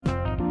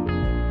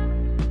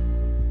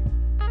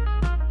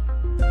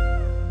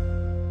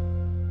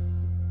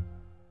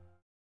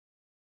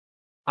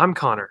I'm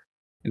Connor,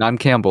 And I'm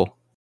Campbell.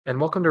 and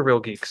welcome to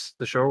Real Geeks,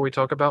 the show where we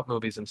talk about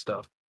movies and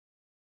stuff.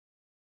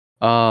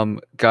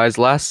 Guys,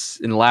 last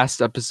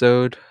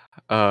episode,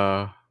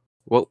 uh,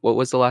 what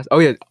was the last? Oh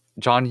yeah,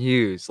 John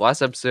Hughes.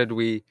 Last episode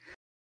we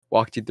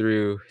walked you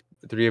through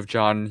three of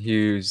John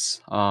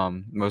Hughes'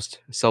 most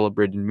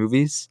celebrated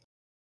movies.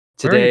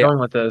 Where are you Today going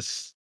with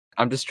this?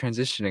 I'm just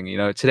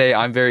transitioning. Today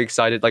I'm very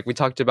excited. Like we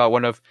talked about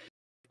one of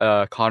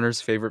Connor's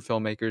favorite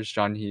filmmakers,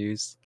 John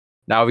Hughes.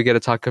 Now we get to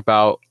talk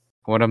about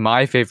one of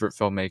my favorite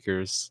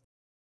filmmakers,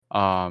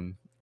 um,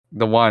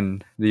 the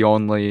one, the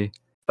only,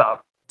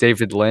 Stop.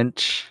 David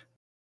Lynch.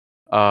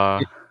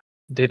 Uh,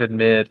 David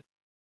Mid.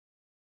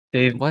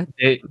 Dave, what?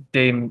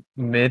 Dave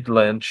Mid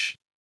Lynch.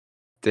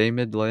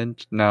 David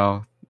Lynch?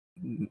 No,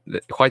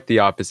 quite the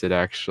opposite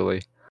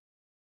actually.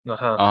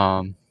 Uh-huh.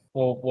 Um,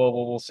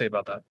 We'll see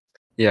about that.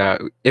 yeah,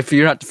 if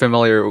you're not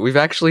familiar, we've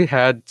actually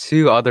had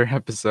two other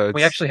episodes.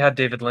 We actually had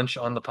David Lynch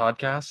on the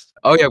podcast.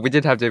 Oh yeah, we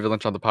did have David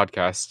Lynch on the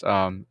podcast.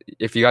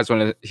 If you guys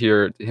want to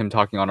hear him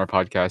talking on our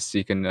podcast,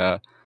 you can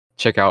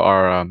check out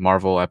our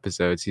Marvel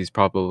episodes. He's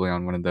probably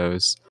on one of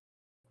those.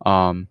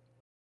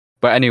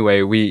 But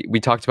anyway, we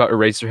talked about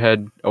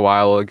Eraserhead a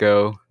while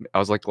ago. I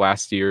was like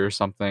last year or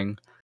something.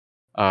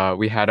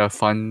 We had a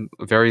fun,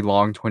 very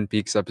long Twin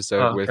Peaks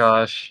episode Oh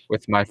gosh.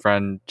 with my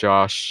friend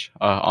Josh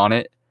on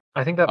it.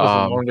 I think that was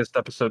the longest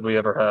episode we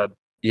ever had.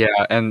 Yeah,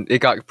 and it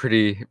got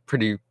pretty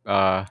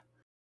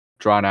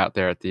drawn out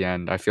there at the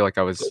end. I feel like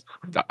I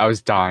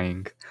was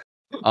dying.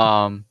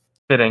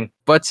 Fitting.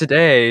 But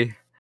today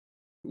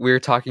we're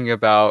talking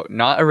about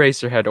not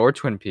Eraserhead or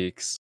Twin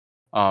Peaks.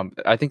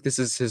 I think this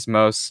is his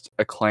most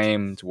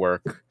acclaimed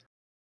work.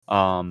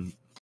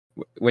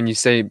 When you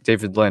say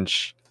David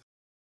Lynch,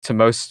 to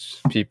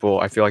most people,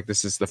 I feel like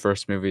this is the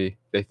first movie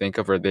they think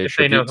of or they If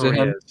they know attribute who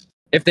to he him. is.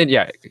 If they,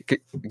 yeah,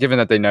 given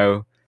that they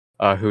know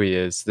who he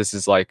is, this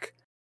is like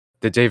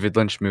the David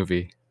Lynch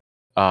movie.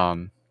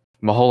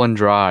 Mulholland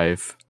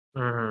Drive.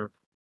 Mm-hmm.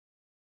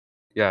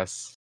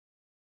 Yes.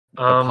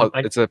 I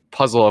It's a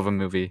puzzle of a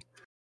movie.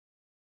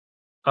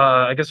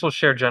 I guess we'll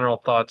share general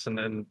thoughts and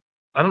then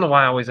I don't know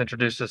why I always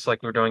introduce this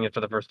like we're doing it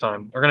for the first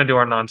time. We're gonna do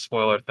our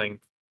non-spoiler thing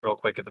real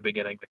quick at the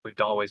beginning, like we've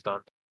always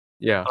done.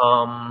 Yeah.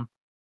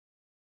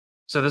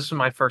 So this is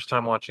my first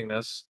time watching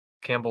this.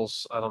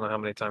 Campbell's, I don't know how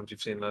many times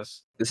you've seen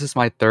this. This is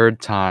my third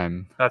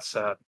time. That's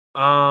sad.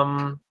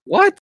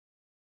 What?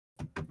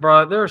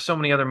 Bruh, there are so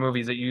many other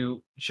movies that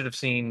you should have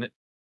seen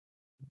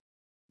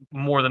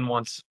more than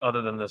once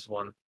other than this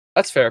one.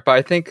 That's fair, but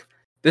I think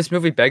this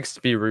movie begs to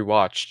be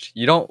rewatched.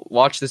 You don't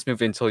watch this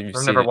movie until you've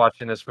I'm seen never it.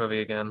 watching this movie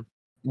again.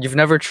 You've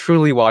never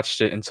truly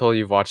watched it until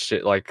you've watched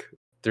it like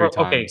three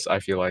Well, okay. times, I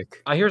feel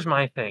like. Here's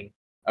my thing.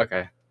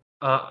 Okay.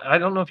 I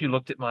don't know if you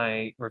looked at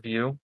my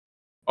review.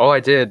 Oh, I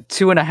did.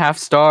 2.5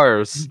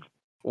 stars.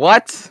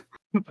 What?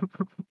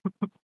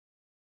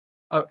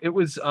 It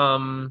was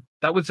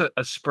that was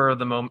a spur of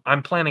the moment.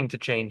 I'm planning to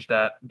change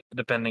that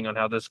depending on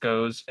how this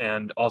goes,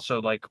 and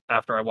also like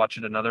after I watch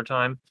it another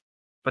time.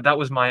 But that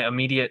was my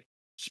immediate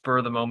spur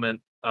of the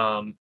moment,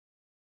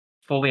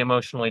 fully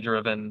emotionally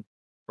driven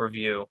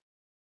review.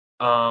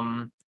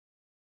 I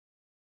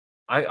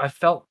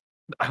felt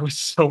I was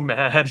so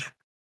mad.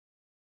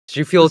 Did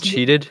you feel This mo-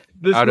 cheated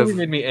This out movie of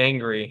made me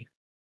angry.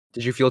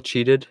 Did you feel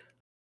cheated?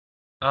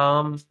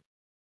 Um,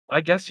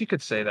 I guess you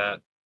could say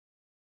that.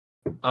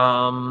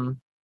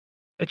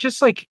 It's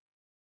just like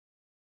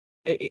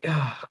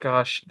oh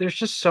gosh, there's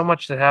just so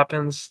much that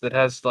happens that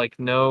has like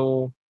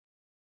no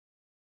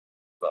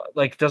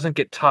like doesn't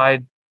get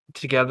tied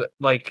together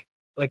like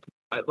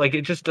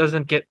it just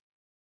doesn't get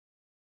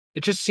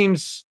it just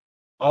seems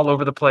all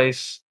over the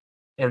place.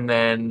 And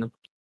then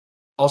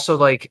also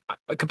like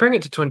comparing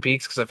it to Twin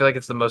Peaks because I feel like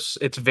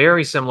it's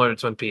very similar to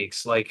Twin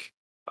Peaks. Like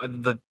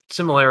the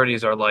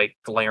similarities are like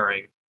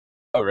glaring.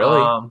 Oh, really?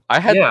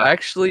 Yeah.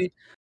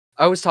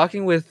 I was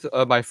talking with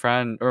my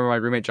friend or my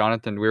roommate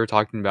Jonathan. We were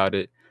talking about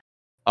it,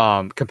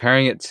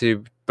 comparing it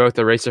to both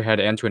Eraserhead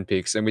and Twin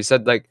Peaks, and we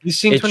said like You've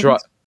seen it Twin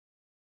Peaks?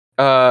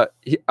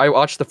 I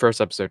watched the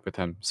first episode with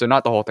him, so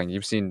not the whole thing.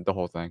 You've seen the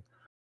whole thing.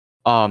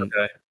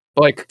 Okay.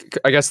 But like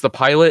I guess the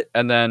pilot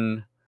and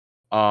then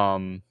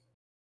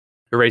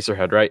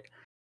Eraserhead, right?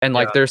 And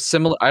like Yeah. there's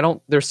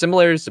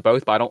similarities to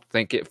both, but I don't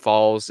think it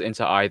falls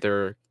into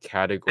either I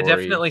category.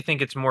 definitely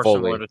think it's more fully.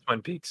 similar to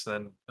Twin Peaks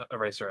than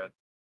Eraserhead.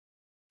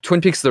 Twin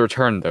Peaks: The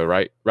Return, though,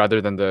 right? Rather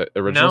than the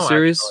original No,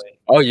 series. actually.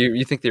 Oh,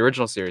 you think the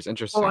original series?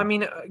 Interesting. Well, I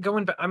mean,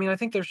 going back, I mean, I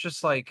think there's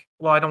just like,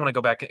 well, I don't want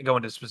to go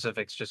into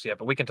specifics just yet,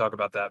 but we can talk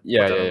about that.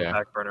 Yeah, Put that on the yeah.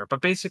 back burner.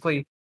 But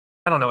basically,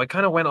 I don't know. It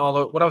kind of went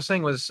all. What I was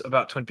saying was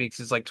about Twin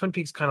Peaks is like Twin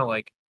Peaks kind of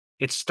like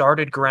it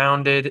started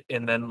grounded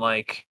and then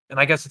like, and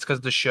I guess it's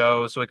because the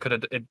show, so it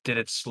did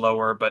it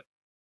slower, but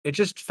it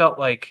just felt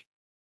like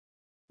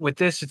with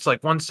this, it's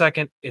like 1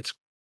 second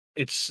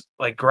it's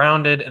like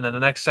grounded, and then the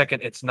next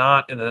second it's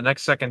not, and then the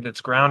next second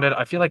it's grounded.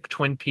 I feel like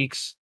Twin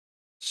Peaks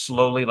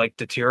slowly like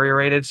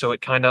deteriorated, so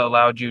it kind of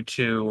allowed you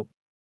to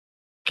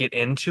get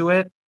into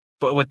it.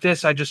 But with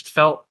this, I just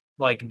felt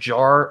like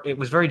it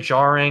was very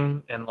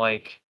jarring and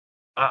like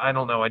I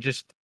don't know. I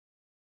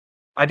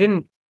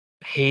didn't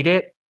hate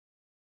it.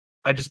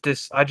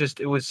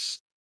 It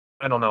was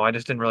I don't know, I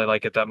just didn't really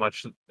like it that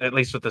much, at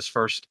least with this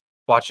first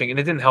watching, and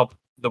it didn't help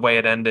the way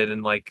it ended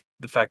and, like,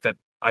 the fact that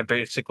I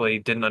basically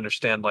didn't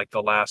understand, like,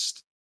 the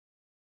last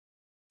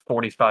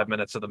 45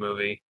 minutes of the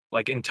movie,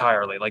 like,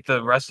 entirely. Like,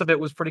 the rest of it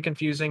was pretty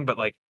confusing, but,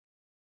 like,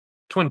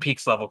 Twin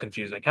Peaks level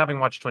confusing. Having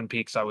watched Twin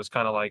Peaks, I was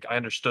kinda like I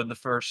understood the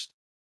first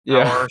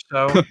Yeah. hour or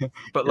so,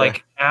 but, Yeah.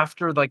 like,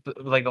 after,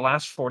 the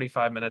last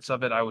 45 minutes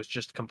of it, I was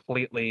just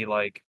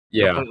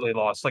Yeah. completely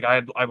lost. Like, I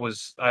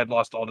had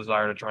lost all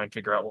desire to try and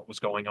figure out what was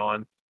going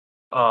on.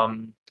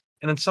 And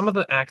then some of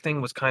the acting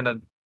was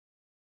kinda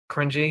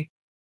cringy,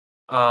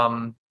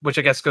 which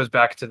I guess goes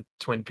back to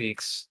Twin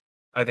Peaks.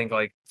 I think,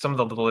 like, some of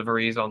the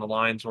deliveries on the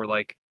lines were,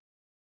 like,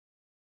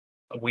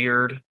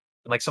 weird.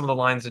 Like, some of the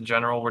lines in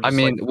general were I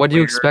just, like, mean, what do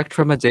you weird. expect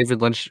from a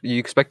David Lynch you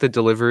expect the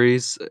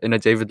deliveries in a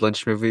David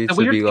Lynch movie The to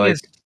weird be thing like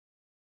is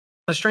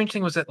the strange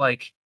thing was that,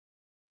 like,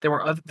 there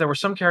were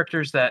some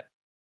characters that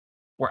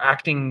were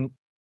acting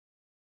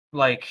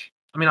like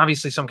I mean,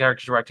 obviously, some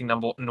characters were acting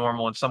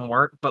normal and some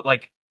weren't, but,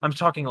 like, I'm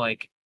talking,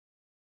 like,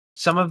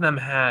 some of them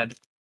had,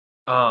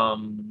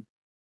 um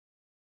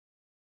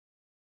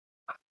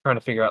trying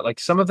to figure out, like,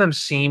 some of them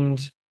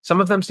seemed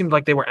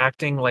like they were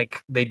acting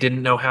like they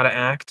didn't know how to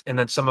act, and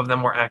then some of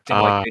them were acting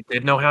like uh they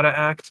did know how to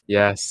act.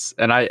 yes,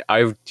 and I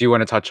do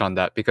wanna touch on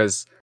that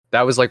because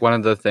that was, like, one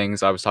of the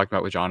things I was talking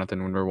about with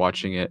Jonathan when we were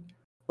watching it,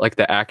 like,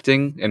 the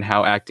acting and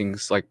how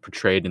acting's, like,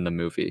 portrayed in the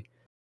movie.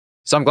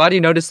 So I'm glad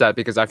you noticed that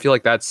because I feel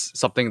like that's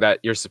something that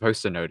you're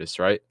supposed to notice,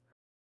 right?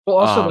 Well,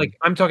 also, like, Um,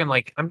 I'm talking,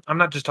 like I'm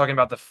not just talking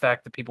about the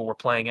fact that people were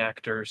playing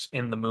actors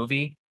in the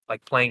movie,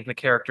 like, playing the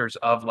characters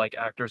of, like,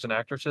 actors and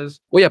actresses.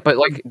 well, yeah, but,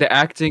 like, the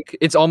acting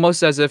it's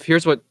almost as if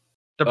here's what,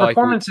 The like, w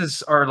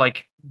performances are,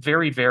 like,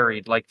 very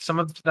varied, like, some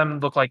of them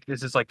look like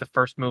this is, like, the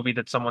first movie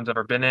that someone's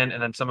ever been in,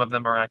 and then some of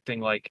them are acting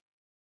like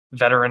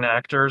veteran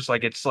actors,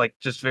 like, it's, like,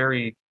 just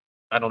very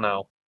I don't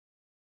know.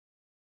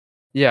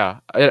 yeah,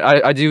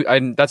 I do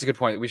that's a good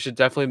point. We should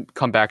definitely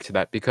come back to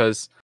that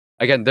because,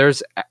 again,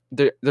 there's a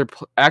they're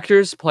pl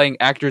actors playing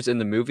actors in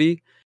the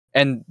movie,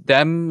 and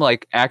them,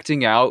 like,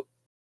 acting out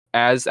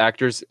as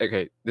actors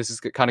okay, this is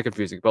kinda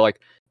confusing, but,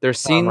 like,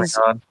 there's Oh my scenes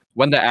god.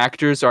 when the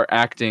actors are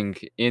acting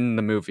in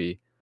the movie,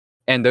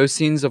 and those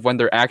scenes of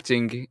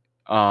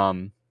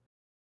um,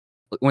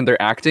 when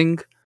they're acting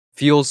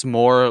feels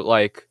more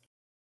like,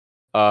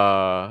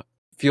 uh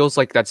feels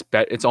like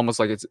it's almost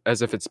like it's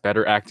as if it's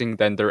better acting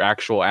than their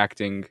actual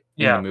acting in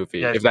the Yeah. movie,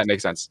 Yes, if yes. that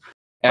makes sense.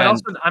 But And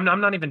also,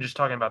 I'm not even just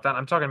talking about that,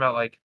 I'm talking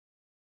about,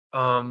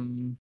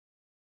 um,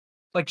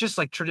 just,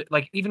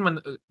 like, even when,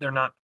 they're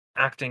not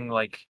acting,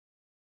 like,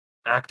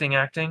 acting,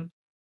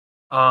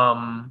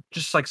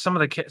 just, like, some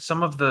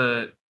of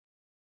the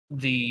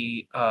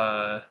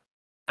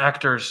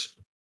actors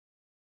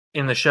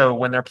in the show,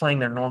 when they're playing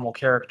their normal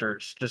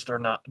characters, just are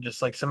not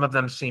just, like, some of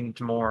them seemed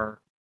more,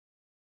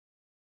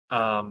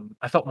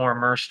 I felt more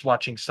immersed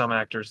watching some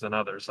actors than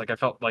others, like, I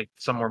felt like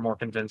some were more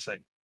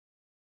convincing,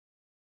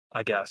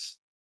 I guess.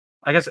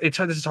 This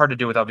is hard to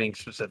do without being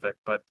specific,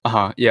 but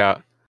uh-huh, yeah.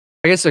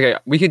 I guess, okay,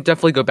 we could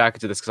definitely go back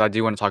into this because I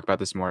do wanna talk about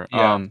this more.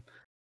 yeah.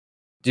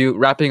 Do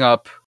wrapping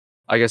up,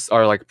 I guess,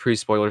 our, like,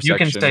 pre-spoiler You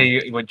can section.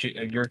 say what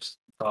your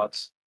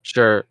thoughts.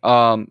 Sure.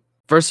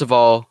 First of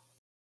all,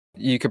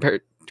 you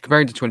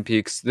comparing to Twin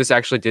Peaks, this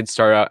actually did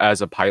start out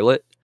as a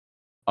pilot.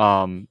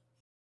 Um,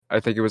 I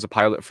think it was a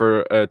pilot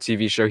for a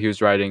TV show he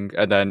was writing,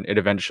 and then it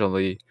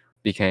eventually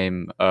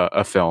became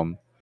a film.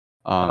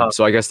 Uh-huh.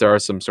 So I guess there are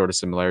some sort of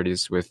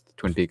similarities with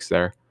Twin Peaks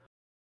there.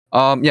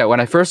 Yeah, when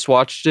I first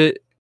watched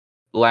it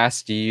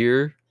last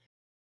year,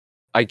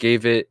 I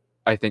gave it,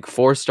 I think,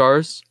 4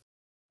 stars,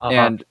 Uh-huh.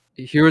 and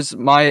here's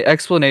my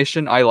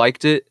explanation. I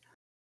liked it.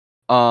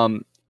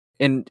 Um,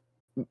 and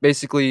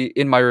basically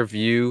in my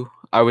review,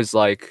 I was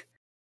like,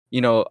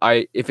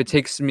 I if it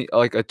takes me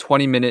like a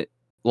 20-minute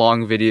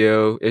long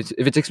video, if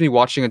it takes me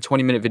watching a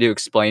 20-minute video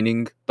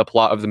explaining the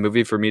plot of the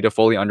movie for me to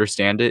fully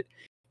understand it,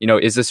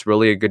 is this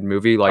really a good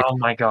movie? Like, Oh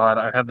my god,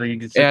 I had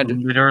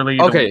and literally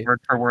the okay, word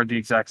for word the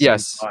exact same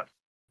yes, thought.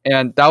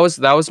 and that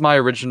was my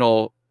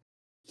original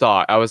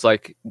thought. I was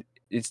like,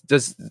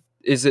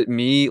 is it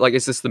me? Like,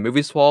 is this the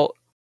movie's fault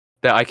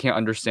that I can't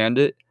understand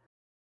it?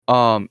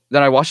 Then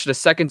I watched it a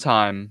second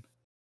time,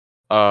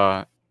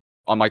 uh,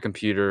 on my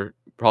computer.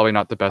 Probably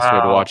not the best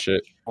way to Wow. watch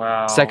it.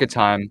 Wow. Second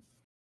time,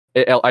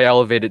 I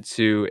elevated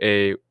to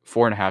a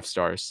 4.5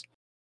 stars.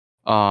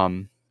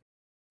 Um,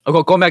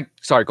 going back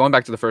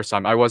to the first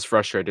time, I was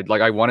frustrated.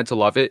 Like, I wanted to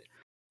love it,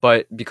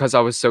 but because I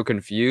was so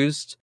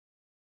confused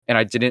and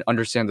I didn't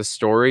understand the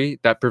story,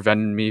 that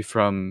prevented me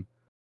from,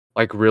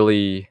 like,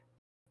 really,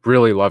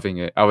 really loving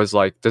it. I was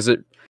like,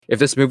 if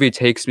this movie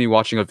takes me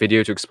watching a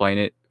video to explain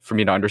it for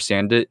me to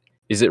understand it,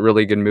 is it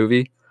really a good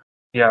movie?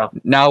 Yeah.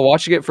 Now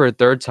watching it for a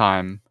third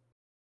time,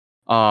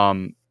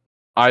 um,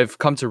 I've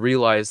come to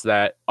realize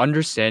that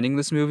understanding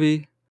this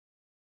movie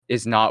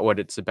is not what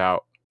it's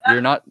about.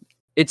 You're not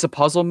It's a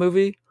puzzle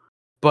movie,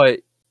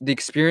 but the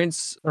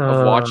experience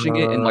of watching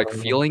it and, like, Uh,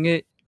 feeling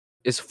it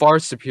is far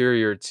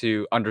superior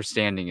to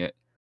understanding it.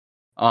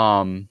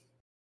 Um,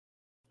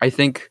 I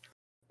think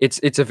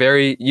it's a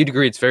very you'd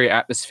agree it's very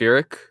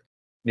atmospheric.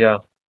 Yeah.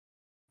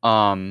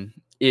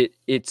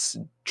 It's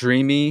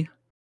dreamy.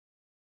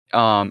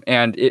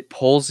 And it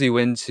pulls you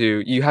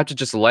into you have to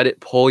just let it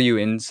pull you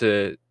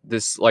into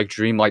this like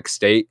dreamlike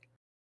state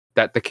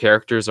that the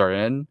characters are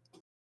in.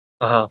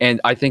 Uh-huh. And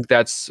I think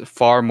that's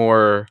far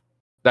more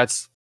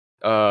that's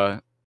uh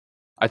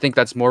I think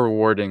that's more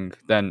rewarding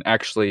than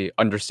actually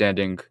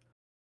understanding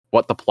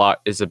what the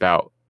plot is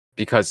about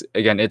because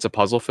again it's a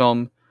puzzle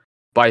film,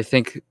 but I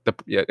think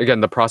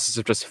again the process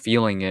of just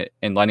feeling it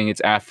and letting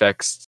its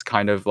affects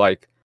kind of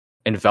like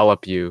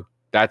envelop you,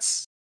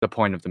 that's the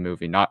point of the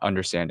movie, not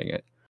understanding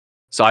it.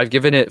 So I've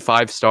given it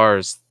 5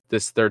 stars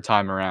this third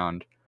time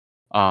around,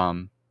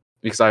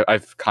 because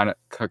I've kind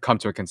of come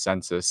to a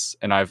consensus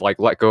and I've like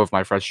let go of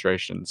my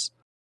frustrations.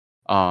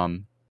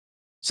 Um,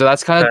 so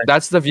that's kind of Okay.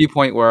 that's the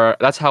viewpoint where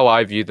that's how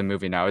I view the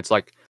movie now. It's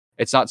like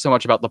it's not so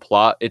much about the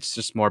plot; it's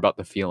just more about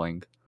the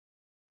feeling.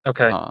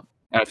 Okay.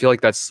 And I feel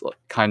like that's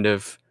kind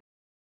of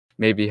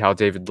maybe how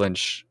David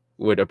Lynch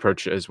would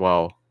approach it as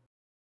well.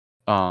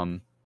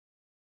 Um,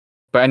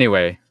 but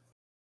anyway,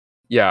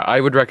 yeah, I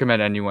would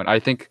recommend anyone. I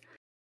think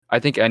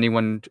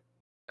anyone.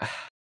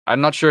 I'm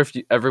not sure if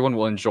everyone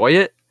will enjoy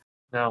it,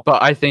 No.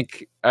 but I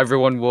think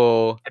everyone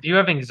will. If you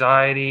have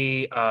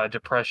anxiety,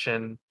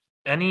 depression,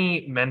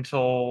 any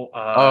mental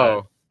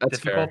Oh, that's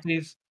fair.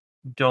 difficulties,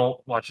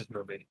 don't watch this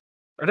movie.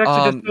 Or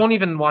actually, just Um, don't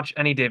even watch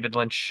any David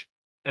Lynch,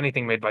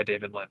 anything made by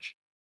David Lynch.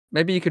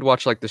 maybe you could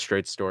watch like The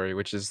Straight Story,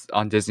 which is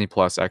on Disney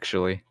Plus.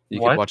 Actually, you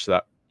could What? watch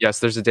that. Yes,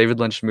 there's a David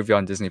Lynch movie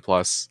on Disney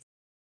Plus,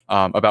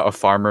 about a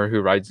farmer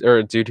who rides or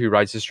a dude who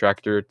rides his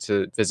tractor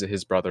to visit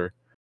his brother.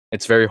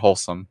 It's very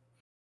wholesome.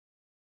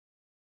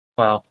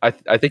 Wow. I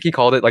think he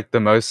called it like the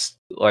most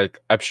like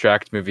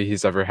abstract movie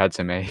he's ever had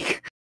to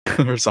make,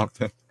 or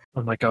something.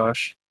 Oh my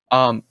gosh.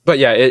 But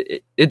yeah,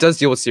 it does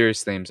deal with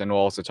serious themes, and we'll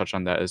also touch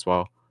on that as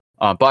well.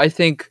 But I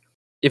think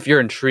if you're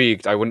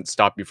intrigued, I wouldn't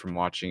stop you from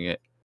watching it.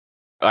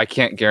 I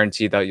can't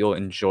guarantee that you'll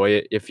enjoy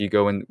it if you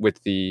go in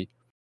with the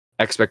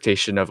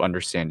expectation of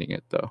understanding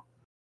it, though.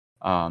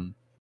 Um,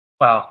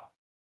 Wow.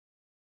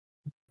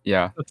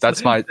 yeah,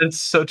 That's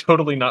so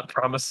totally not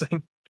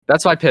promising.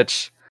 that's my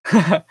pitch.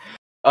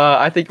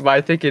 I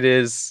think it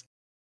is.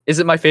 Is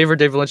it my favorite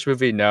David Lynch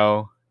movie?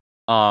 No.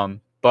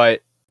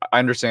 But I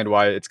understand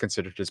why it's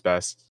considered his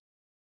best.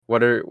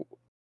 What are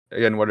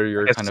what are I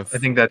your kind guess I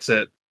of think that's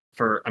it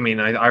for. I mean,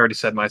 I already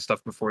said my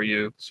stuff before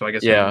you, so I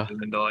guess we can yeah?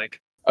 move into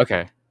like.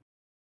 Okay,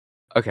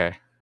 okay.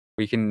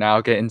 We can now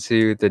get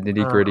into the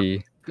nitty Oh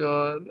gritty.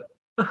 God.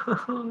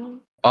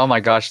 Oh my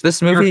gosh,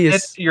 this movie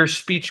is. Your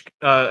speech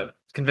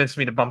convinced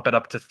me to bump it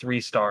up to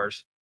 3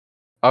 stars.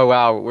 Oh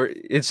wow,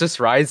 it's just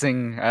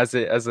rising as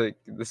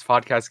this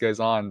podcast goes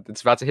on.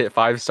 It's about to hit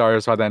 5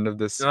 stars by the end of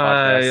this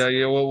podcast. Yeah,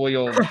 yeah, well,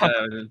 you'll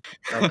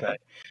okay.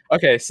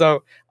 Okay,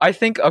 so I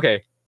think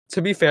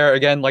to be fair,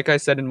 again, like I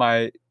said in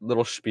my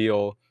little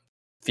spiel,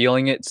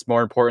 feeling it's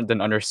more important than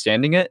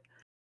understanding it.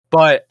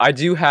 But I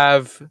do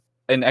have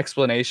an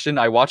explanation.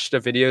 I watched a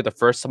video the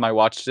first time I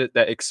watched it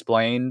that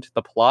explained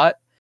the plot,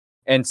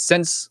 and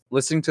since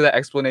listening to that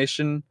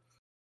explanation,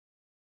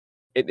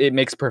 it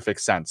makes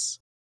perfect sense.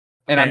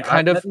 And I'm Okay,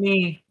 kind of let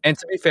me and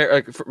to be fair,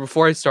 like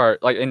before I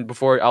start, like, and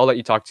before I'll let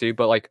you talk too,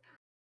 but like,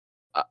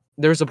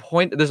 there's a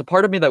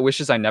part of me that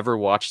wishes I never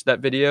watched that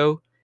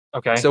video,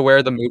 okay. so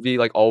where the movie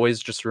like always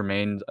just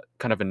remained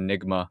kind of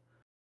enigma,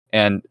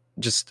 and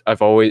just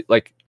I've always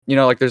like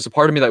like there's a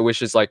part of me that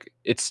wishes like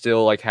it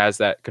still like has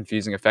that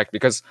confusing effect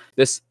because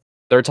this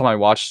third time I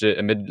watched it,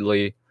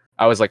 admittedly,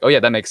 I was like, oh yeah,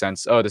 that makes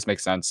sense. Oh, this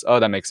makes sense. Oh,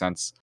 that makes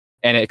sense,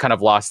 and it kind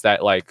of lost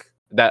that like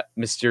that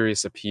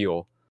mysterious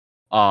appeal.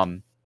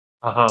 Um,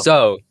 Uh-huh.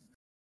 so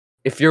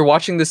if you're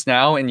watching this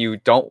now and you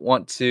don't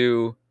want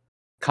to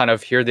kind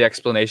of hear the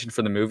explanation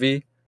for the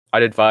movie,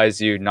 I'd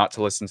advise you not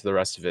to listen to the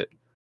rest of it.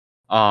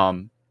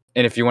 Um,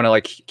 and if you want to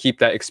like keep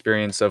that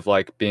experience of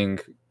like being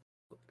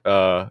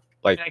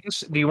like I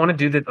guess do you want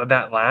to do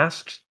that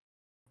last?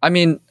 I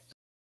mean,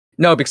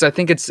 no, because I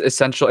think it's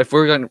essential if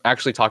we're going to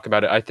actually talk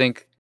about it. I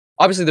think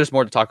obviously there's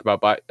more to talk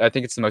about, but I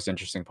think it's the most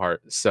interesting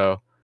part.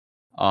 So,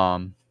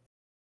 um,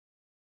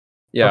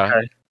 yeah,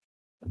 Okay.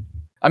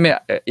 I mean,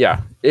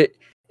 yeah,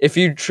 if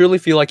you truly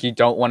feel like you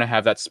don't want to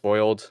have that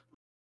spoiled,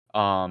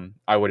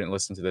 I wouldn't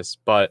listen to this.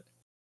 But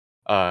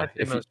I think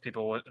if you, most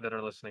people that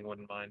are listening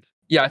wouldn't mind.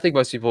 yeah, I think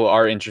most people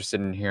are interested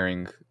in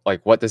hearing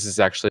like what this is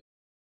actually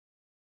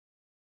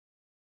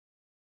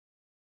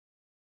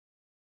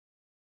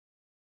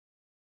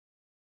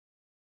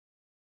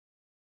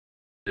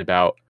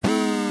about.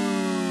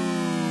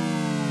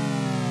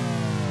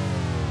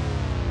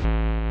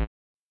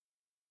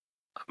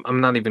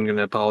 I'm not even going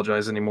to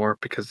apologize anymore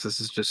because this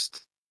is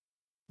just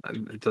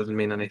it doesn't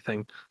mean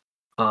anything.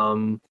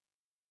 Um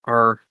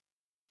our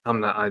I'm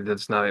not I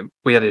that's not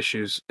we had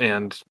issues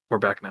and we're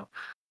back now.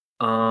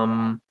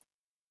 Um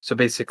so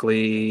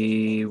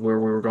basically where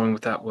we were going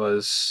with that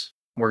was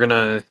we're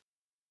gonna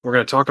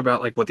talk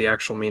about like what the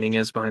actual meaning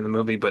is behind the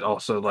movie, but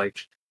also like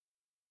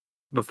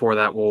before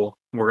that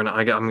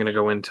I'm gonna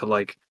go into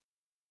like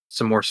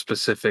some more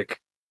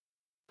specific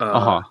uh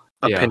Uh-huh.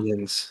 Yeah.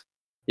 opinions.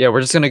 Yeah,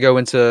 we're just gonna go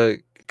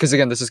into because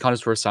again, this is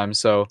Connor's first time,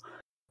 so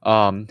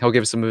he'll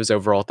give some of his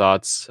overall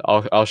thoughts.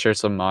 I'll share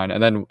some of mine,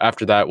 and then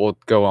after that, we'll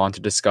go on to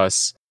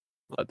discuss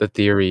the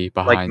theory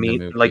behind the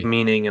Like movie.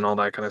 meaning and all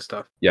that kind of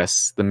stuff.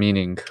 Yes, the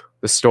meaning,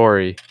 the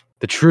story,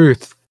 the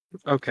truth.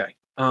 Okay.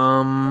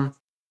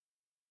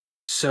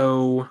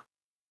 So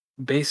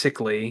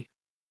basically,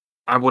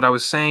 what I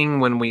was saying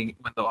when the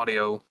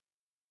audio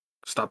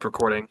stopped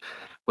recording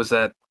was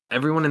that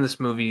everyone in this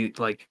movie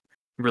like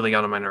really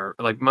got on my nerve.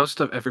 Like most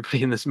of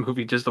everybody in this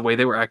movie, just the way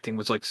they were acting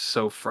was like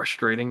so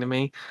frustrating to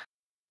me.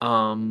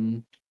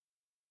 Um,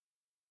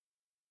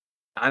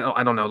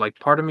 I don't know. Like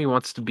part of me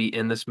wants to be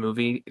in this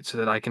movie so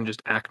that I can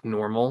just act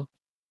normal.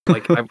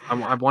 Like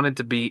I wanted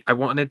to be. I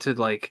wanted to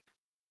like.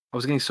 I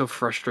was getting so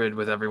frustrated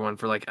with everyone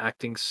for like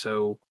acting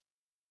so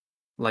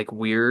like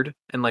weird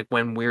and like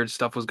when weird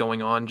stuff was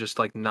going on, just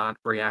like not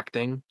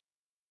reacting.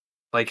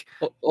 Like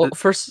Well, the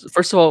first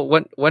of all,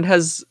 when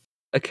has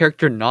a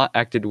character not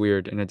acted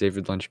weird in a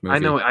David Lynch I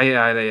know, movie?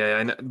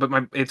 I know, but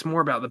it's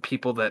more about the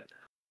people that,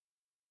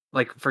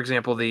 like, for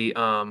example, the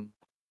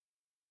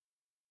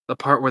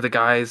part where the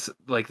guys,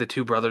 like, the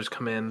two brothers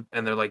come in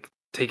and they're like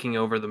taking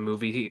over the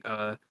movie,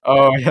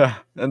 Oh yeah,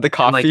 and the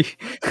and like, coffee.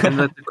 and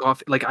the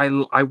coffee, like,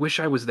 I wish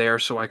I was there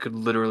so I could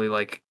literally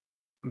like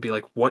be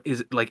like, what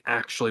is like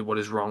actually what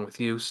is wrong with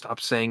you?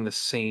 Stop saying the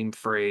same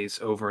phrase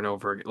over and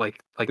over again,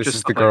 like This just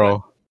is the stuff like that.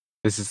 girl.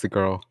 This is the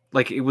girl.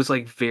 Like it was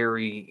like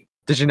very,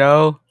 Did you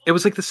know? it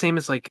was like the same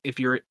as like if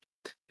you're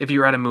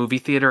at a movie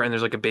theater and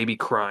there's like a baby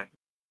crying.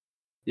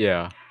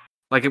 Yeah.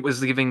 Like, it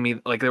was giving me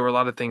like, there were a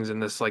lot of things in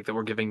this, like, that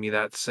were giving me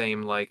that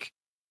same, like,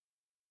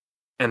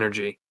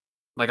 energy.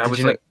 Like, I Did was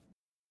you know? like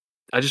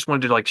I just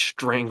wanted to, like,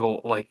 strangle,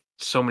 like,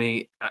 so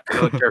many,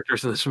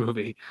 characters in this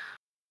movie.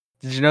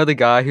 Did you know the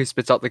guy who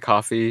spits out the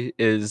coffee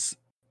is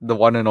the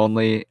one and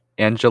only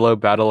Angelo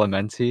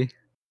Badalamenti?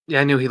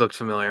 Yeah, I knew he looked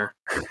familiar.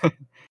 I knew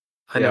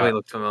he Yeah.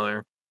 looked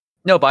familiar.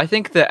 No, but I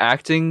think the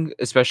acting,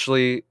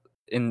 especially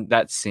in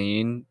that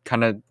scene,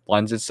 kind of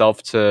lends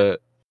itself to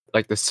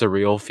like the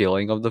surreal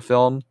feeling of the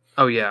film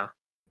Oh, yeah.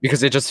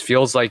 because it just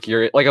feels like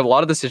you're like a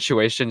lot of the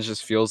situations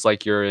just feels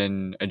like you're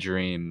in a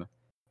dream.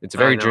 It's a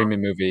I very know. dreamy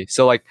movie.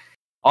 So like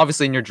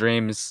obviously in your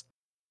dreams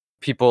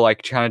people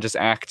like kind of just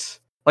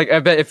act like I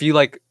bet if you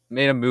like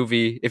made a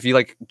movie, if you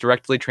like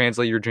directly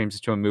translate your dreams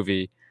into a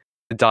movie,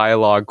 the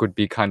dialogue would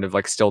be kind of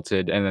like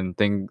stilted and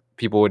then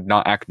people would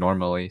not act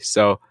normally.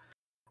 So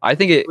I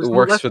think It it was more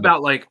works less for the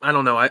about, like, I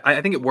don't know,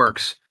 I think it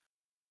works.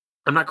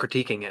 I'm not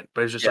critiquing it,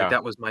 but it's just like yeah.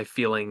 that was my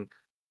feeling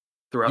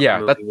throughout the Yeah,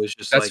 movie was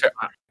just that's like,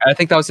 fair. I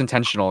think that was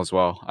intentional as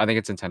well. I think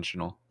it's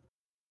intentional.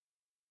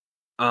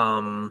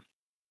 um,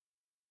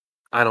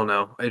 I don't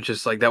know. It's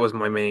just like that was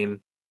my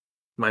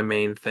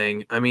main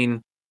thing. I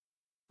mean,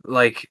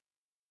 like,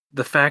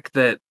 the fact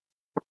that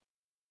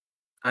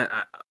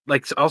I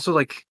like, also,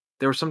 like,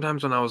 there were some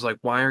times when I was like,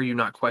 "Why are you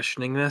not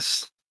questioning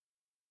this?"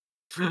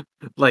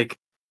 Like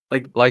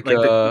Like,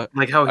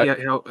 like how I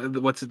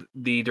what's it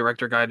the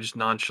director guy just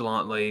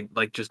nonchalantly,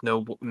 like, just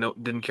no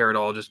didn't care at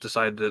all, just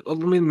decided to, "Oh,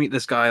 let me meet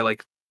this guy,"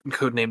 like,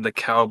 codenamed the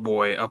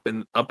Cowboy up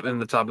in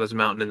the top of this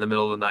mountain in the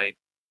middle of the night.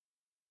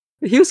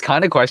 he was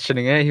kinda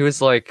questioning it. He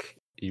was like,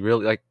 "You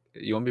really like,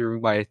 you want me to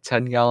bring my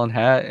 10-gallon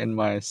hat and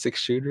my 6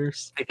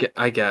 shooters?"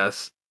 I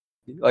guess.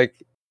 Like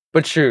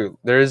but true,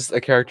 there is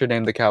a character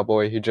named the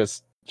Cowboy who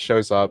just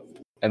shows up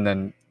and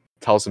then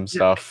tells him Yeah,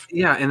 stuff.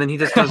 yeah, and then he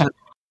just doesn't,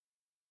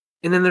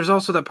 and then there's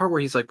also that part where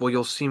he's like, "Well,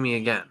 you'll see me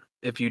again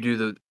if you do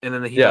the," and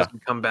then he Yeah.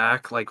 doesn't come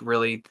back, like,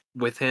 really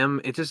with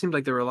him. It just seemed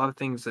like there were a lot of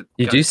things that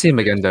You got do see him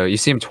again, confused. though. You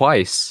see him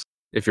twice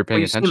if you're Well,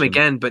 paying you see him attention.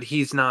 again, but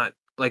he's not,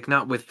 like,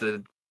 not with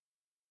the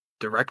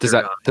director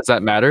guy. Does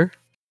that matter?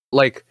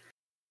 Like,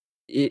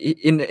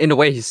 in a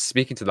way, he's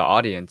speaking to the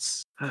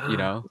audience, you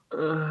know?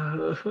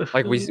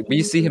 Like,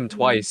 we see him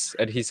twice,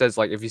 and he says,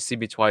 like, "If you see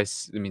me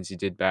twice, it means you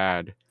did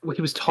bad." Well,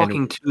 he was And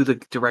talking to the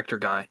director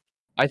guy.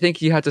 I think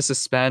he had to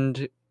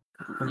suspend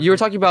you were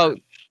talking about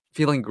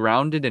feeling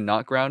grounded and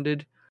not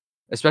grounded,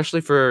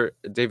 especially for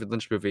a David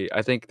Lynch movie.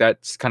 I think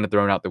that's kinda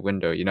thrown out the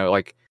window, you know?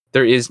 Like,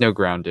 there is no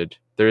grounded.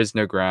 There is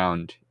no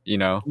ground, you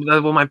know?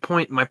 Well, my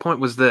point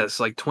was this,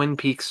 like, Twin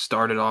Peaks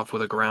started off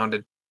with a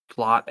grounded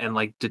plot and,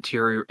 like,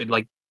 it,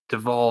 like,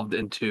 devolved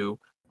into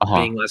Uh-huh.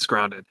 being less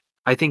grounded.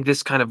 I think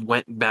this kind of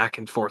went back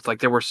and forth, like,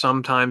 there were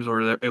some times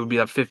where it would be,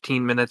 like,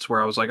 15 minutes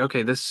where I was like,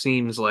 "Okay, this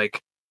seems,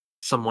 like,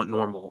 somewhat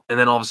normal," and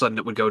then all of a sudden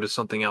it would go to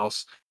something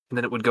else, and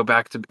then it would go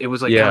back to it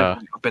was, like, kinda Yeah,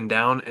 going up and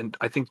down, and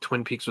I think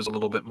Twin Peaks was a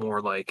little bit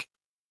more, like,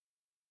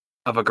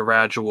 of a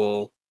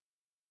gradual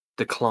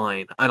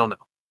decline. I don't know.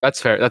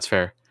 that's fair, that's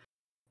fair.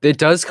 It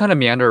does kinda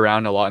meander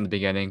around a lot in the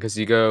beginning because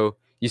you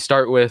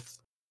start with,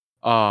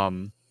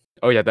 um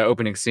oh, yeah, the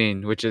opening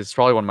scene, which is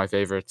probably one of my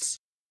favorites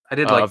I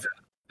did like of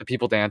the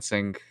people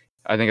dancing.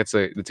 I think it's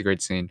a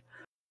great scene.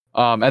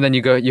 And then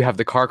you have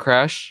the car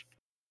crash.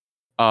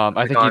 I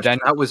my think you gosh, then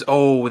that was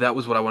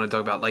what I wanted to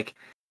talk about, like,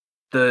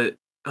 the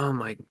oh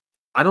my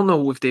I don't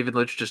know if David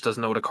Lynch just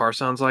doesn't know what a car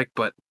sounds like,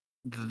 but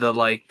the,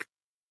 like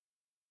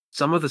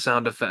some of the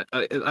sound effect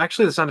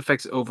actually, the sound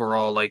effects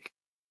overall, like,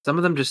 Some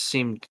of them just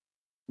seemed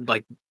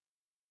like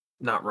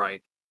not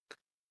right.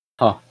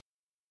 Huh.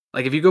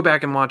 Like if you go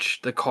back and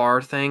watch the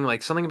car thing,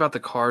 like something about the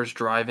cars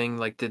driving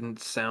like didn't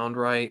sound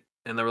right,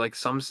 and there were like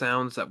some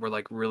sounds that were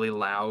like really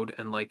loud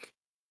and like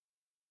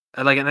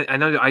and I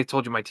know I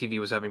told you my TV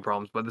was having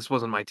problems, but this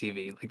wasn't my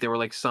TV. Like there were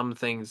like some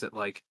things that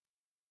like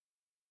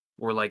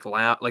were like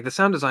loud. Like the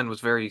sound design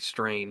was very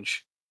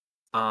strange.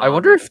 I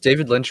wonder Um, if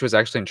David Lynch was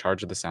actually in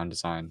charge of the sound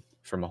design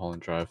for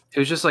Mulholland Drive. it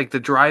was just like the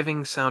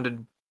driving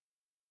sounded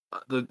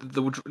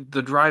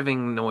the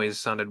driving noise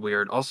sounded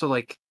weird. Also,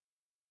 like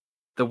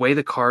the way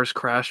the cars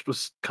crashed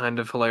was kind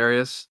of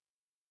hilarious.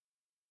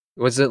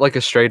 Was it like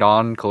a straight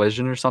on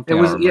collision or It something?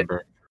 I don't was yeah,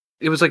 remember.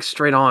 it was like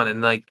straight on,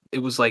 and like it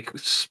was like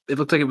it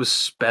looked like it was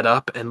sped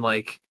up, and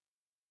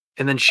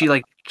then she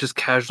like just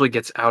casually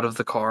gets out of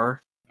the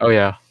car. Oh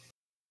yeah,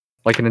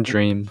 like in a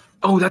dream.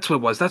 Oh, that's what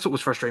it was. That's what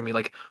was frustrating me.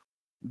 Like,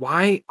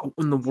 why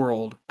in the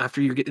world,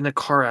 after you get in a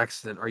car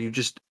accident, are you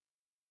just?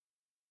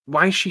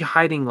 Why is she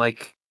hiding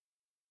like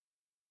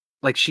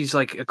she's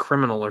like a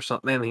criminal or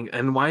something?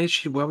 And why is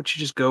she? Why would she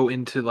just go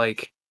into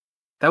like?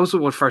 That was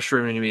what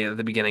frustrated me at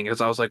the beginning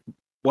because I was like,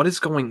 what is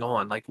going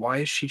on? Like, why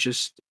is she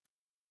just?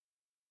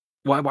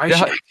 Why is she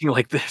Yeah, acting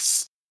like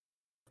this?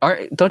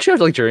 don't you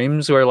have like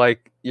dreams where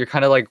like you're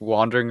kind of like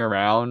wandering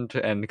around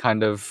and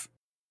kind of,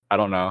 I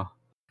don't know,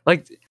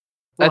 like I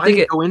Well, I think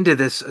didn't it. go into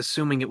this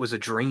assuming it was a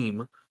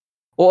dream,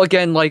 Well,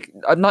 again, like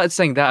I'm not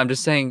saying that. I'm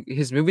just saying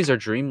his movies are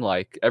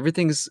dreamlike.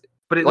 Everything's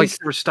but at like least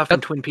there was stuff in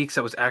that. Twin Peaks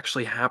that was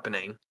actually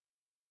happening.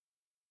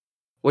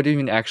 What do you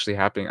mean actually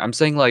happening? I'm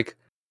saying like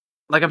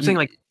Like I'm saying, you.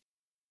 like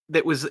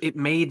it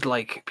made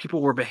like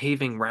people were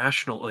behaving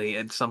rationally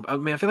at some. I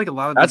mean, I feel like a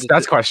lot of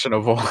That's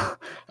questionable.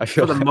 I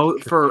feel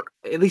like. for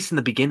at least in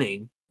the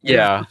beginning, the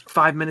Yeah. first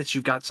 5 minutes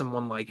you've got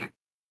someone like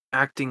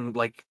acting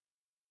like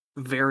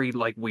very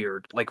like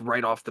weird, like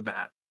right off the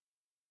bat.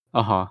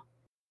 Uh huh.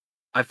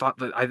 I thought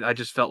that I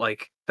just felt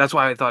like that's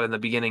why I thought in the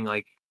beginning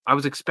like I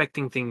was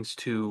expecting things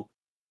to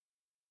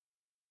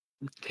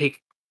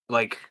take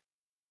like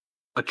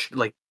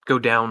like go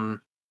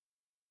down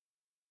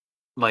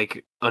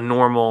like a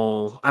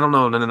normal. I don't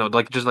know, no,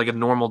 like just like a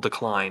normal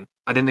decline.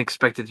 I didn't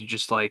expect it to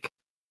just like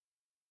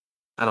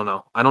I don't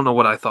know. I don't know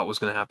what I thought was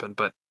gonna happen,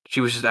 but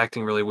she was just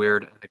acting really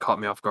weird, and it caught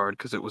me off guard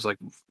because it was like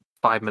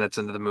 5 minutes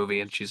into the movie,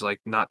 and she's like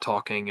not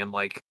talking, and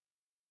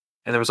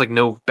there was like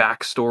no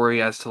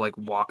backstory as to like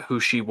who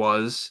she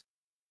was.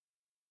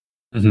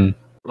 Hmm.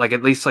 Like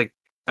at least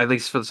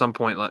for some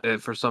point, like,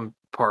 for some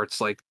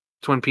parts, like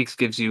Twin Peaks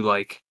gives you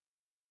like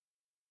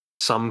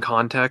some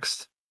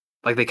context.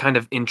 Like they kind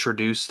of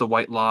introduce the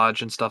White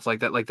Lodge and stuff like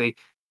that. Like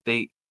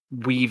they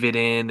weave it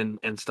in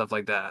and stuff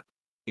like that.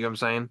 You know what I'm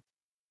saying?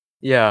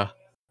 Yeah.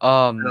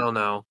 I don't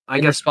know. I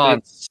In guess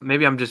response,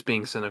 maybe I'm just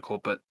being cynical,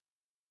 but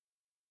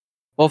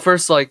well,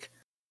 first, like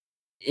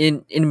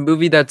in a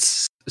movie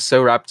that's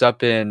so wrapped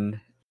up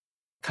in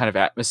kind of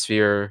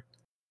atmosphere,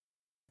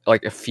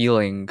 like a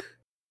feeling,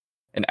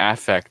 an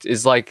affect,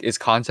 is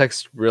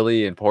context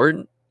really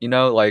important? You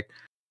know, like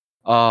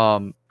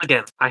um.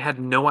 again, I had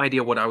no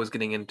idea what I was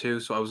getting into,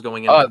 so I was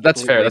going in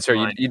That's fair. completely That's fair.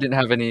 You blind. you didn't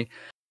have any.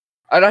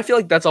 And I feel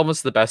like that's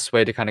almost the best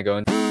way to kind of go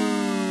into.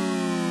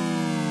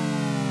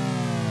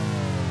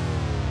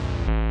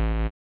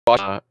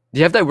 Do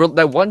you have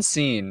that one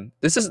scene?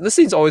 This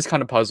scene's always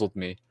kind of puzzled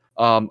me.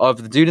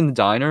 Of the dude in the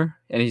diner,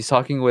 and he's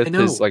talking I with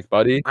his know. like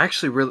buddy. I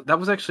actually really that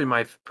was actually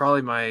my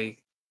probably my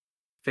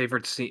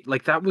favorite scene.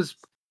 Like that was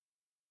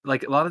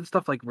like a lot of the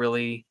stuff like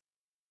really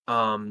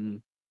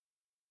um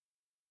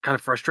kind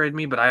of frustrated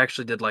me, but I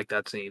actually did like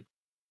that scene.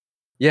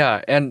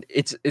 Yeah, and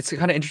it's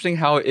kind of interesting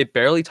how it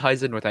barely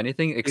ties in with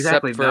anything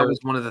Exactly. That was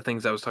one of the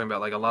things I was talking about.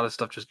 Like a lot of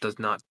stuff just does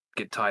not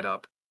get tied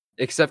up.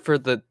 except for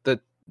the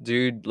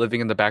dude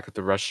living in the back of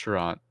the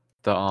restaurant,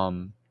 the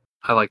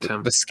I liked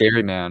him. the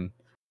scary man.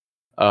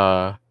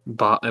 Uh,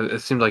 Bob.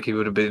 It seemed like he'd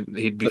be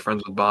the,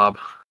 friends with Bob.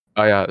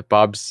 oh yeah,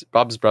 Bob's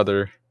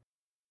brother,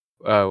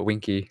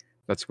 Winky.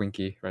 That's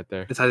Winky right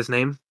there. Is that his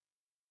name?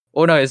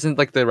 Oh no, isn't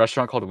like the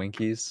restaurant called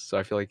Winky's? So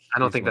I feel like I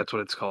don't he's think Wink. that's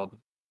what it's called.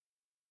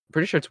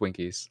 Pretty sure it's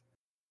Winky's.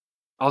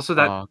 Also,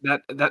 Uh,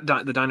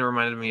 the diner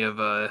reminded me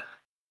of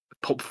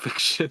Pulp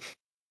Fiction.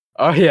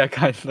 oh yeah,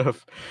 kind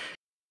of.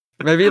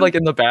 Maybe like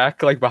in the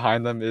back, like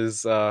behind them is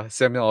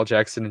Samuel L.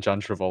 Jackson and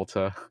John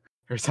Travolta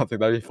or something.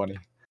 That'd be funny.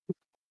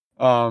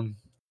 Um,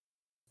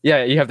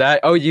 yeah, you have that.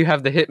 Oh, you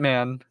have the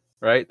hitman,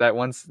 right? That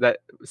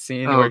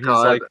scene Oh where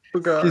god. Oh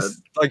god.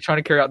 he's like trying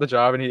to carry out the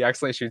job and he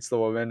accidentally shoots the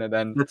woman, and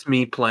then That's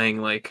me playing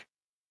like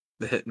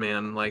the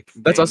hitman like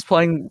that's game, us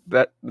playing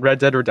that Red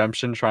Dead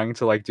Redemption, trying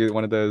to like do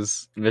one of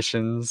those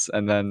missions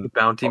and the then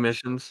bounty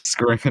missions.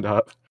 screwing it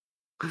up.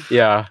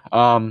 Yeah.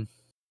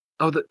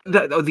 Oh,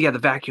 the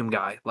vacuum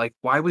guy. Like,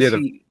 why was Yeah.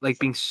 he like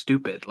being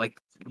stupid? Like,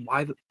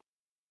 why?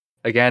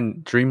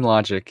 Again, dream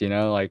logic. You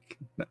know, like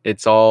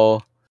it's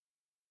all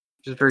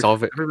Just very. it's all.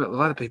 A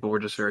lot of people were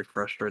just very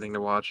frustrating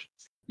to watch.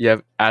 You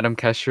have Adam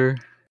Kesher.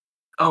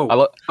 I Oh,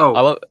 love. I oh.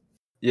 love.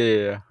 Yeah, yeah,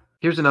 yeah.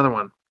 Here's another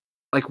one.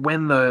 Like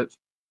when the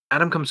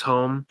Adam comes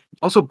home.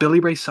 Also, Billy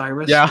Ray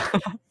Cyrus. Yeah.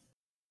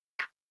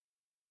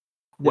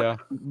 What?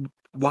 Yeah.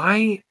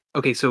 Why?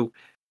 Okay, so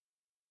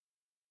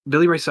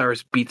Billy Ray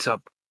Cyrus beats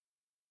up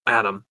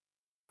Adam,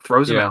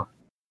 throws him Yeah. out.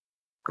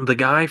 The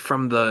guy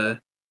from the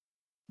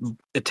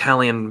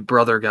Italian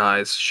brother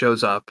guys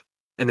shows up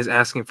and is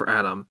asking for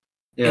Adam,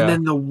 and Yeah.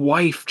 then the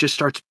wife just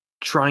starts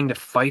trying to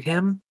fight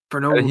him for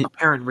And no he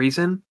apparent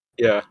reason.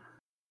 yeah.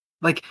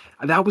 Like,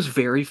 that was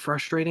very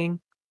frustrating.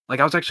 Like,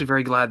 I was actually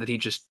very glad that he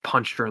just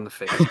punched her in the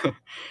face.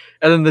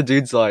 And then the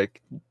dude's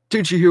like,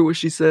 "Did you hear what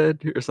she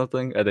said?" or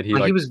something, and then he,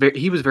 Like, like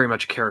he was very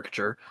much a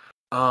caricature.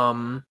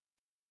 Um,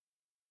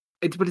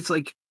 but it's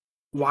like,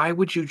 why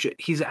would you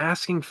he's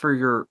asking for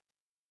your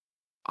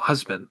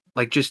husband.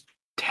 Like, just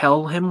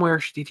tell him where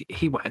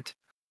he went,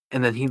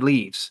 and then he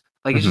leaves.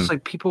 Like, it's just Mhm.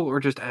 like people are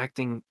just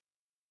acting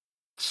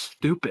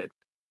stupid.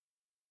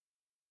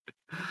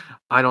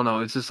 I don't know.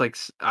 It's just like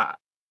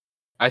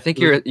I think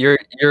like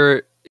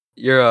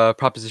your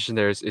proposition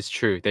there is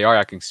true. They are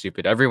acting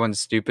stupid. Everyone's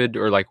stupid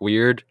or, like,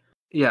 weird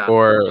yeah.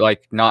 or,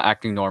 like, not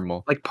acting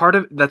normal. Like part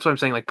of that's what I'm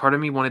saying. Like part of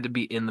me wanted to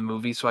be in the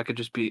movie so I could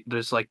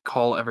just like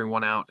call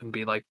everyone out and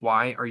be like,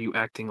 why are you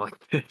acting like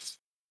this?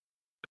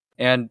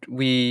 And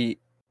we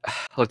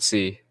let's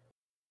see.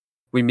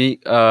 We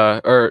meet,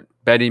 or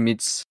Betty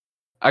meets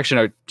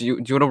actually, no, do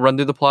you wanna run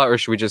through the plot, or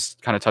should we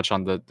just kinda touch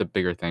on the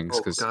bigger things?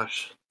 Oh 'Cause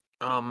gosh.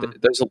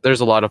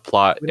 there's a lot of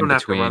plot We in don't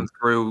have to run between.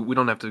 through. We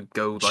don't have to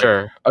go like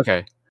Sure,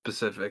 okay.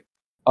 specific.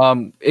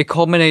 It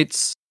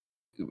culminates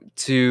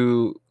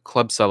to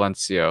Club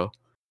Silencio.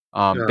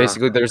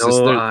 Basically,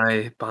 No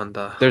I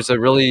banda. there's a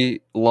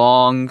really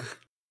long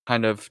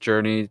kind of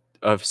journey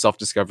of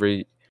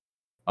self-discovery.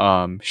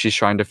 She's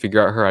trying to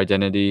figure out her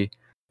identity.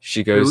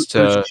 She goes Who's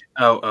to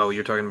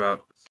you're talking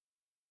about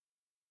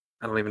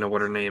I don't even know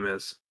what her name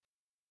is.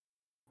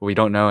 we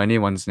don't know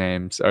anyone's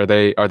names. Are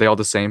they all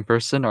the same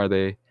person? Are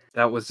they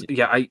That was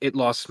yeah, I it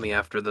lost me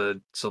after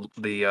the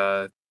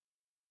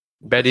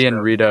Betty and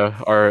show. Rita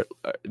are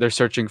they're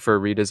searching for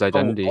Rita's Oh,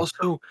 identity.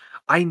 also,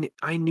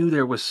 I knew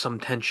there was some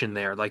tension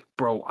there. Like,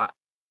 bro,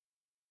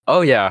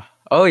 Oh yeah.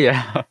 Oh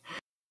yeah.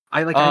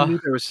 I Uh, knew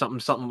there was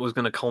something was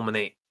gonna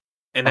culminate.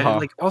 And then uh-huh.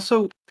 like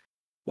also,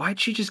 why'd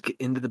she just get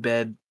into the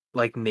bed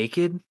like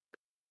naked?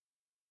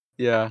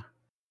 Yeah.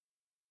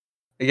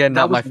 Again,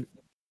 That not my was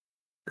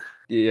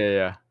yeah,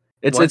 yeah.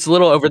 what? It's a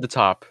little over the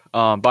top.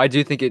 But I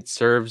do think it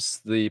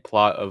serves the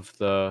plot of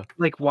the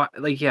Like why?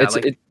 Like yeah, it's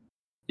like it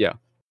yeah.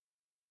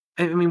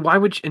 I mean, why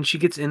would? And she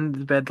gets in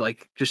the bed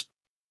like just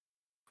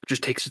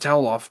takes the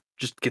towel off,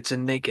 just gets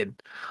in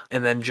naked,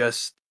 and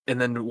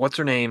then what's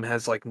her name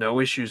has like no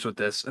issues with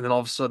this, and then all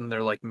of a sudden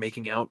they're like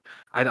making out.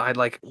 I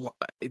like,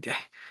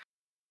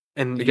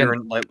 and you're Again,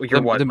 in like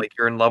you're what? the Like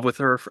you're in love with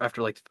her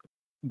after like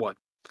what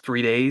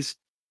 3 days?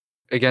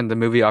 again, the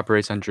movie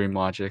operates on dream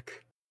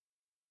logic.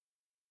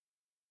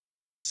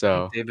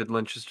 So, David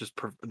Lynch is just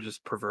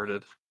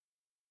perverted.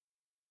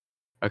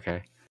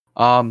 okay.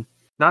 Um,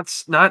 Not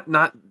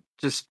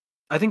just.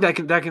 I think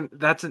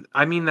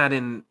I mean that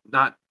in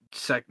not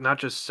just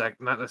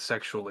not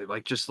sexually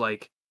like just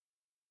like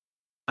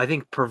I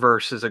think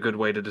perverse is a good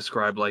way to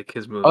describe like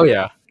his oh movie.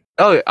 yeah.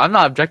 Oh, I'm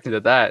not objecting to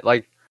that.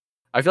 Like,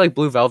 I feel like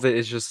Blue Velvet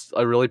is just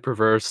a really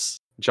perverse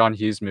John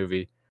Hughes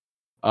movie.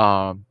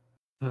 Um,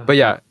 but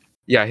yeah,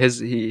 yeah,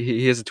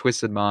 he has a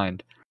twisted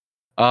mind.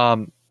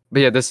 But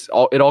yeah,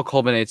 it all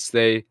culminates.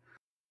 They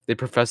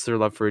profess their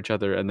love for each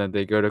other, and then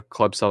they go to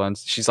Club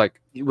Silencio. She's like,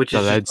 Which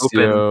is just open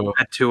Silencio.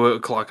 at 2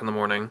 o'clock in the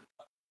morning.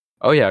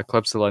 Oh yeah,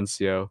 Club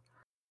Silencio.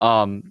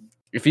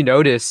 If you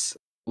notice,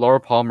 Laura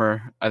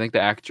Palmer, I think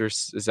the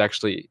actress is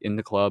actually in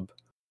the club.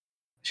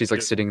 She's like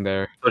Just sitting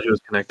there. thought it was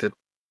connected.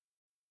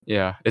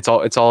 Yeah, it's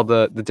all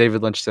the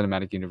David Lynch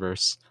cinematic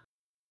universe.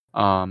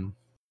 Um,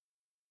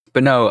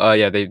 but no,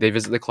 yeah, they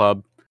visit the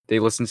club. They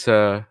listen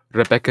to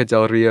Rebecca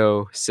Del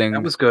Rio That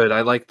sing was good.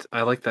 I liked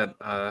that.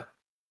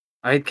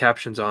 I had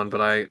captions on, but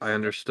I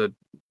understood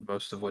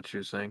most of what she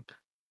was saying.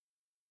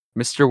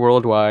 Mr.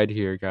 Worldwide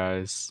here,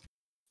 guys.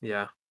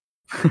 Yeah.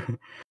 um,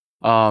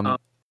 Um,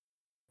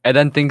 and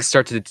then things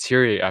start to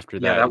deteriorate after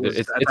yeah, that. that was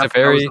It's a that was the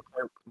very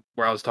point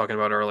where I was talking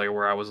about earlier,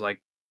 where I was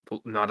like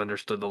not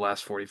understood the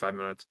last 45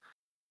 minutes.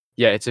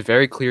 yeah, it's a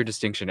very clear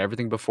distinction.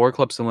 Everything before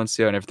Club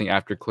Silencio and everything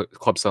after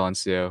Club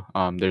Silencio,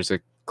 there's a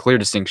clear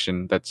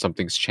distinction that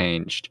something's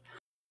changed.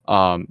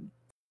 Um,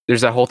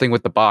 there's that whole thing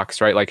with the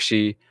box, right? Like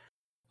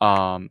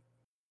um,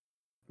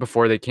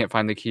 before they can't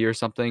find the key or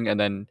something, and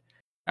then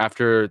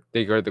after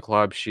they go to the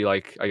club, she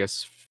like I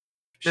guess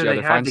No, she they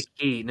either had the finds.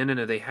 key.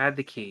 No, they had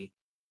the key,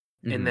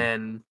 and Mhm.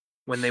 then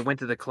when they went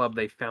to the club,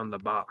 they found the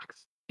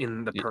box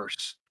in the Y-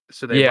 purse.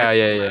 So they went Yeah,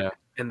 yeah, back,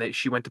 yeah. and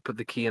she went to put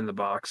the key in the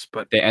box,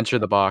 but They enter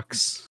the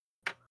box,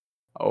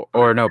 okay.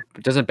 or no,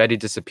 doesn't Betty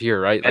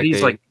disappear? Right, like Betty's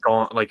they like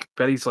gone. Like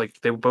Betty's like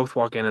they both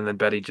walk in, and then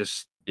Betty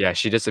just yeah,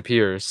 she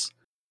disappears,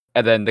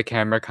 and then the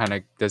camera kind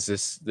of does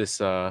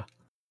this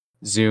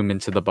zoom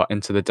into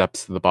into the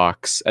depths of the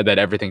box, and then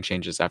everything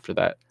changes after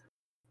that.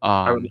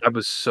 I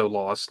was so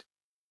lost.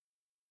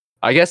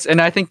 I guess,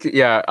 and I think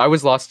yeah, I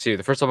was lost too.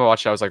 The first time I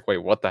watched it, I was like, wait,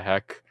 what the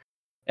heck?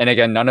 And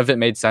again, none of it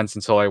made sense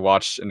until I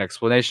watched an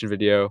explanation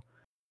video,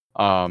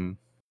 um,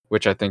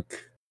 which I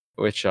think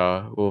which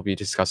we'll be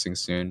discussing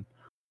soon.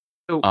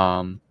 So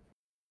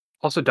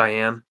also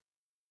Diane.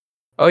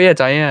 Oh yeah,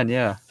 Diane.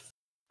 Yeah.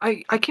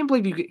 I can't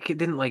believe you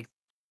didn't like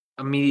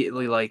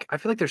immediately like. I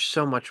feel like there's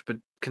so much but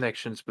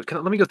connections, but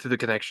let me go through the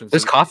connections.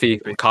 There's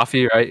coffee, right? A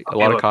Okay,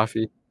 lot of look,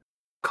 coffee.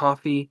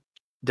 Coffee,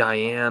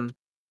 Diane,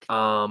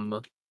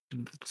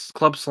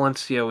 Club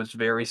Silencio is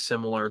very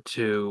similar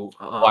to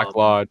Black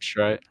Lodge,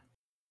 right?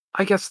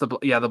 I guess the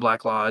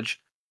Black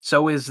Lodge.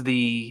 So is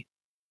the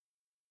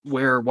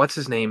where what's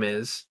his name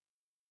is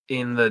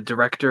in the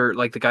director,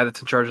 like the guy that's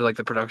in charge of like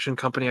the production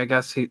company. I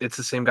guess it's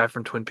the same guy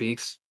from Twin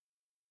Peaks.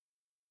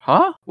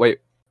 Huh? Wait,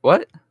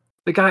 what?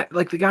 The guy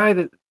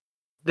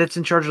that's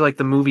in charge of like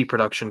the movie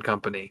production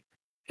company,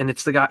 and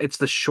it's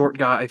the short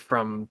guy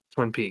from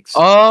Twin Peaks.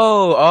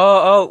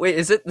 Oh, wait,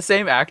 is it the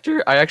same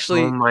actor? I Oh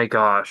actually my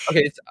gosh!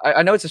 okay.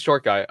 I know it's a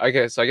short guy. I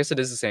guess it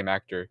is the same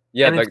actor.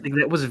 Yeah, And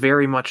it was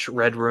very much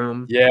Red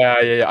Room. yeah.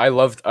 I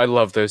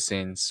love those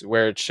scenes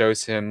where it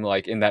shows him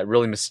like in that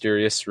really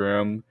mysterious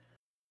room,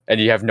 and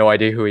you have no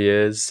idea who he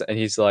is, and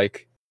he's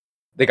like,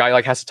 the guy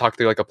like has to talk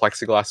through like a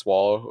plexiglass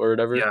wall or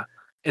whatever. Yeah,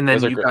 and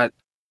Those then are you great.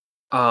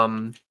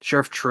 got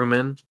Sheriff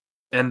Truman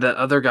and the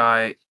other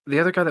guy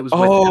that was with him.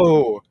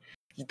 Oh,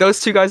 those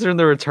two guys are in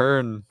the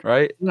return,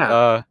 right?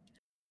 Yeah.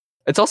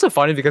 It's also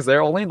funny because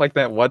they're only in like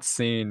that one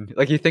scene.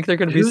 Like you think they're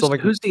gonna be so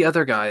like Who's the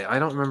other guy? I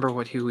don't remember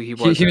who he he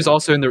was he was in.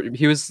 also in the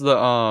he was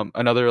the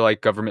another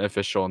like government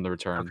official in the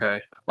return.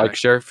 Okay. Like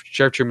Sheriff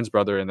Truman's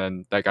brother, and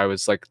then that guy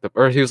was like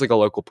he was like a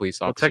local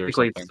police Well, officer or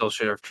technically, it's something. still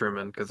Sheriff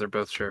Truman because they're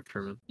both Sheriff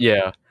Truman.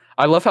 Yeah.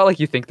 I love how like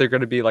you think they're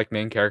gonna be like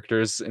main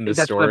characters in this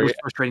That's what was story,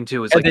 frustrating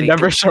too. Is and like they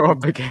never show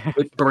up again.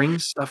 it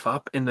brings stuff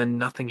up and then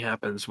nothing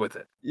happens with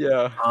it.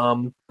 Yeah.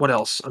 What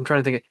else? I'm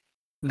trying to think.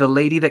 The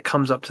lady that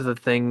comes up to the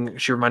thing,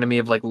 she reminded me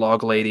of like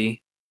Log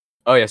Lady.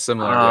 Oh yeah,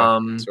 similar.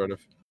 Yeah, sort of.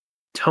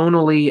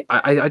 Tonally,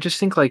 I just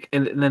think like,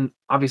 and then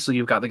obviously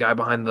you've got the guy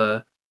behind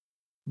the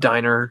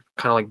diner,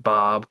 kind of like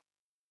Bob.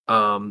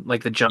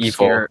 Like the jump Evil.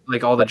 scare,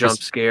 like all the That jump was-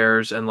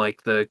 scares and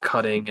like the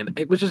cutting, and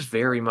it was just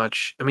very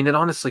much. I mean, it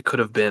honestly could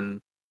have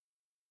been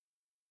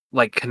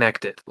like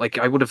connected. Like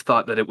I would have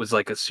thought that it was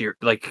like a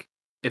like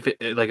if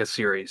like a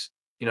series.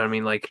 You know what I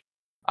mean? Like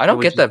I it don't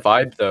was get that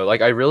vibe though.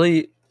 Like I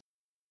really,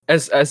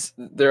 as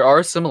there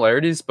are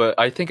similarities, but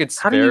I think it's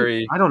how do you?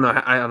 very. I don't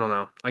know. I don't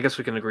know. I guess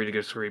we can agree to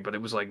disagree, but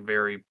it was like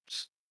very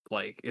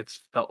like it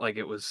felt like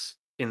it was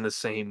in the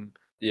same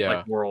Yeah.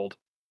 like world.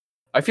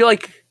 I feel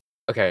like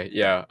okay,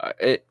 yeah.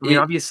 I mean,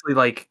 obviously,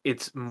 like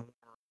it's.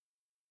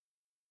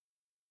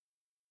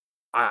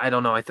 I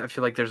don't know. I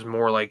feel like there's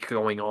more like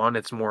going on.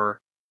 It's more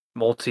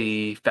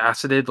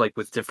multifaceted, like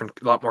with a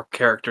lot more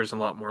characters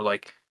and a lot more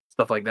like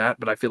stuff like that.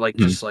 But I feel like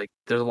Mhm. just like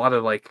there's a lot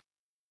of like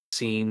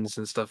scenes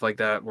and stuff like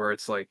that where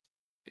it's like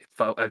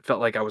I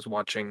felt like I was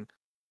watching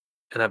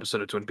an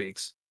episode of Twin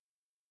Peaks.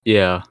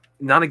 Yeah.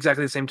 Not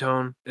exactly the same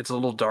tone. It's a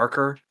little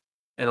darker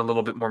and a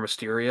little bit more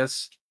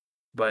mysterious,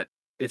 but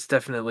it's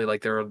definitely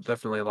like there are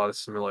definitely a lot of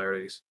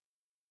similarities.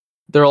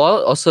 There are a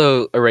lot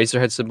also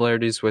Eraserhead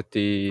similarities with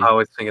the. I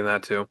was thinking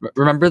that too.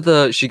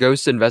 Remember she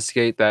goes to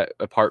investigate that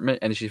apartment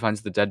and she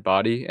finds the dead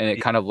body and it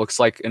Yeah. kind of looks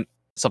like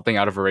something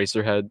out of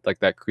Eraserhead, like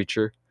that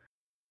creature. Or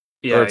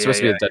Yeah, it's supposed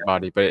to be a dead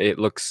body, but it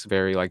looks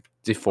very like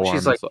deformed.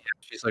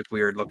 She's like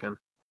weird looking.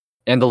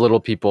 And the little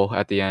people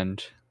at the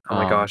end. Oh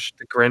my gosh,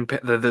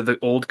 the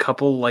old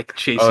couple like Oh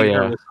chasing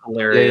her yeah. was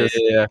hilarious.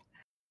 Yeah.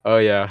 Oh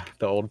yeah,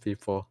 the old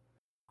people.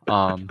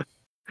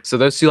 So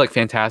those two like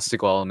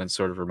fantastical elements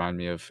sort of remind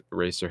me of I feel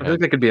Eraserhead. like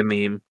that could be a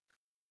meme.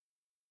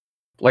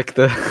 Like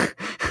the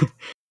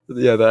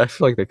yeah, I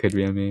feel like that could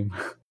be a meme.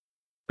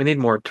 We need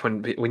more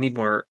we need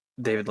more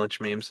David Lynch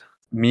memes.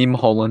 Meme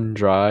Holland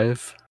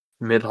Drive.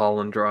 Mid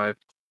Holland Drive.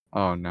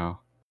 Oh no.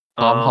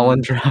 Tom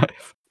Holland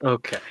Drive.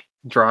 Okay.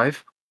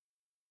 Drive?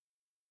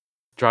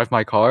 Drive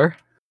my car.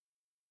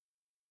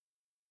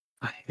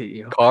 I hate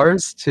you.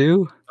 Cars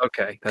too.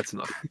 Okay, that's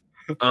enough.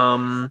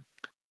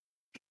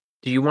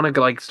 Do you want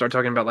to like start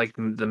talking about like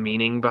the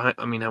meaning behind?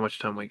 I mean, how much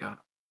time we got?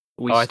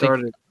 We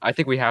started. I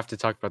think we have to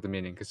talk about the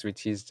meaning because we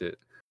teased it.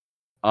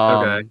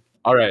 Okay.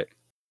 All right.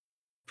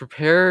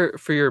 Prepare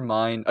for your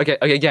mind. Okay.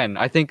 Again,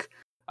 I think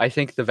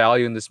the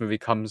value in this movie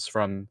comes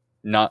from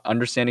not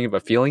understanding it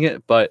but feeling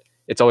it. But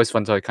it's always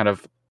fun to like, kind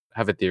of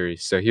have a theory.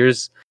 So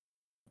here's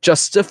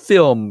just a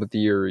film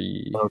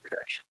theory. Okay.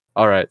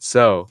 All right.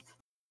 So,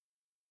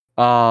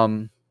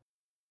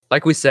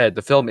 like we said,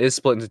 the film is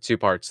split into two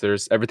parts.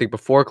 There's everything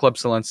before Club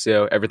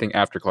Silencio, everything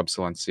after Club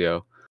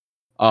Silencio.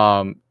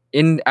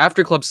 In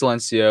after Club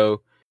Silencio,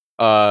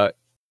 that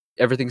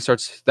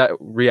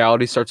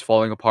reality starts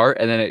falling apart,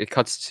 and then it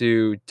cuts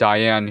to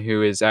Diane,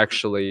 who is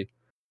actually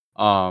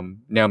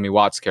Naomi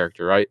Watts'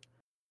 character, right?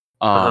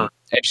 And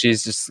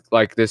she's just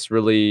like this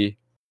really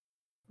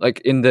like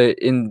in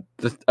the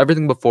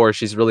everything before,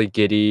 she's really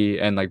giddy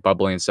and like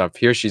bubbly and stuff.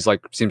 Here she's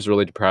like seems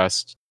really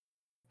depressed,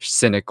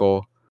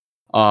 cynical.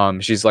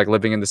 She's like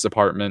living in this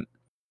apartment.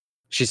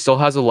 She still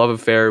has a love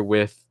affair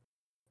with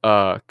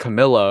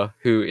Camilla,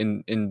 who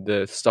in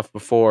the stuff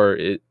before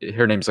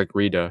her name's like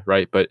Rita,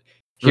 right? But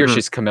here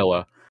she's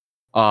Camilla.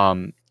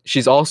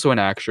 she's also an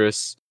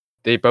actress.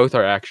 They both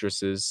are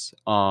actresses.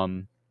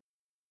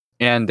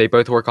 And they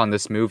both work on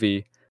this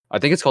movie. I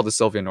think it's called The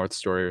Sylvia North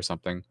Story or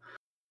something.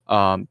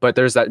 But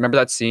there's that. Remember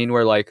that scene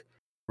where like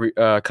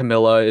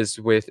Camilla is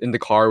in the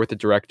car with the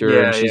director, and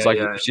Yeah,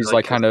 yeah, yeah. she's Like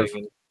like kind of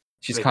kissing and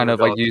she's making kind the of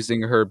like belt.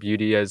 using her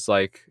beauty as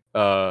like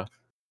a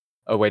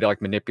way to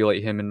like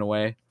manipulate him in a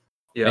way.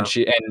 And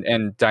Yeah.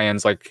 and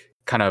Diane's like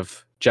kind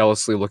of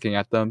jealously looking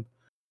at them.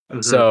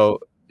 Hmm. So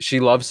she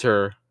loves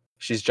her.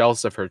 She's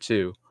jealous of her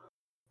too.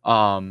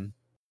 Um,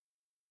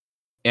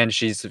 and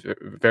she's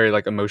very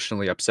like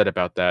emotionally upset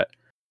about that.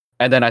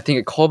 And then I think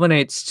it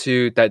culminates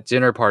to that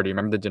dinner party.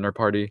 Remember the dinner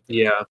party?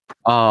 Yeah.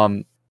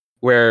 Um,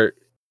 where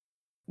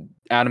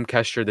Adam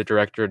Kesher, the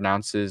director,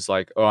 announces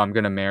like, "Oh, I'm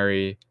planning on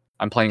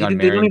They don't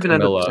marrying even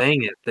end up Camilla."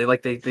 saying it. They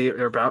like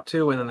they're about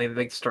to, and then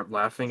they start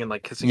laughing and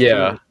like kissing each other.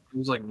 Yeah, It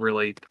was like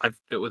really,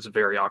 it was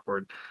very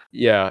awkward.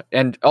 yeah,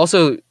 and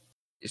also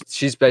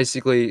she's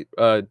basically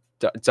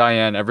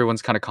Diane.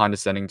 Everyone's kind of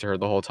condescending to her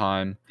the whole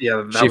time. Yeah,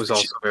 that She was she,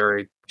 also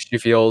very. she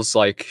feels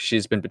like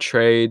she's been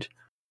betrayed,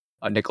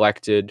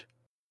 neglected,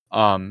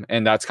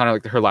 and that's kind of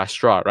like her last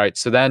straw, right?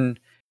 So then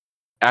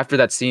after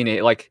that scene,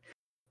 it like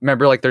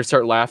remember like they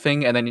start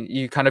laughing, and then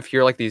you kind of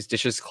hear like these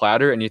dishes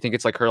clatter, and you think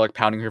it's like her like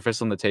pounding her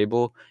fist on the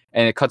table,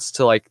 and it cuts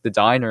to like the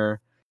diner,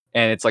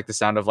 and it's like the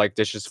sound of like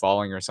dishes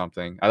falling or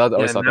something. Yeah,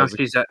 Always thought that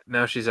was,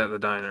 now she's at the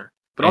diner.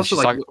 But and also,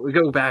 she's like, talking. we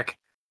go back.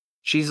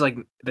 She's like,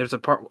 there's a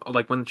part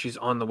like when she's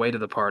on the way to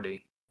the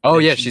party, Oh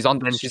and yeah, she's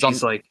on.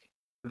 she's like,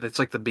 it's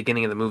like the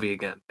beginning of the movie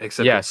again,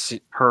 except Yes,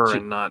 it's her she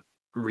and not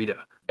Rita.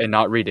 and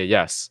not Rita.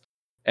 Yes,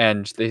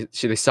 and they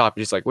stop.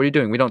 She's like, "What are you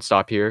doing? We don't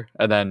stop here."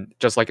 And then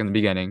just like in the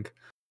beginning,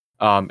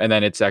 and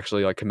then it's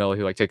actually like Camilla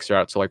who like takes her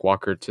out to like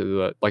walk her to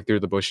the like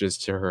through the bushes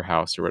to her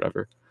house or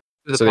whatever.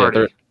 The So yeah,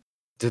 they're party.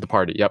 to the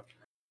party. Yep.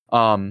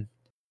 Um.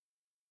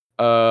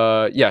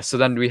 Yeah. So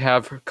then we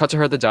have cut to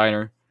her at the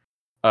diner.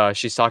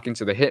 She's talking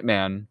to the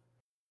hitman,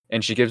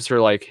 and she gives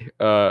her like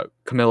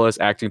Camilla's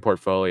acting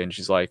portfolio, and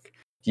she's like,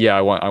 "Yeah,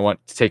 I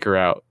want to take her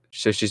out."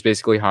 So she's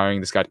basically hiring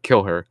this guy to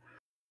kill her,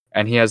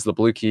 and he has the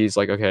blue keys.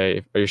 Like,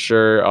 okay, are you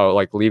sure? I'll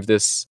like leave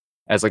this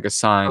as like a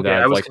sign Okay,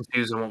 that I I've was like.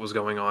 confused on what was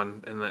going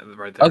on in that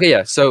right there. Okay,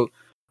 yeah. So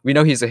we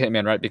know he's a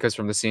hitman, right? Because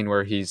from the scene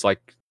where he's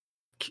like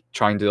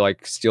trying to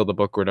like steal the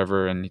book or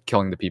whatever and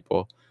killing the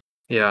people.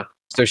 Yeah.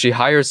 So she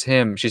hires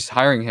him. She's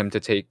hiring him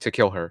to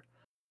kill her.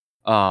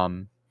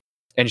 Um,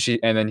 and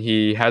then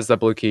he has that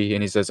blue key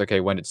and he says, "Okay,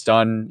 when it's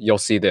done, you'll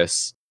see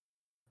this."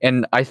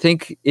 And I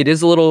think it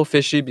is a little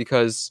fishy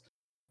because,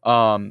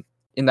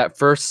 in that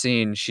first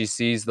scene, she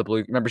sees the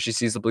blue. Remember, she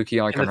sees the blue key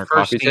on like In on the her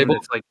first coffee scene, table.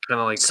 it's like kind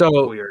of like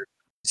So weird.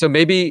 so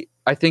maybe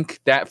I think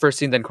that first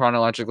scene then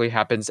chronologically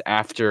happens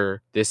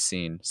after this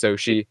scene. So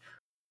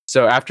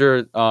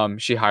after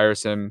she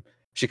hires him,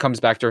 she comes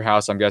back to her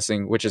house, I'm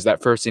guessing, which is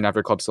that first scene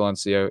after Club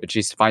Silencio, and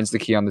she finds the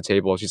key on the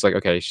table. She's like,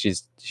 okay,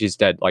 she's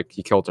dead, like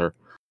he killed her.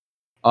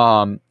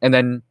 And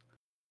then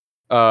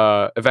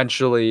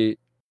eventually,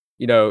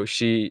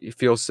 she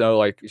feels so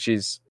like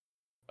she's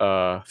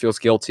feels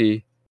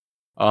guilty.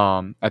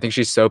 I think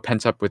she's so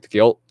pent up with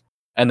guilt.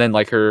 And then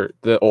like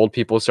the old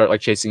people start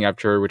like chasing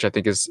after her, which I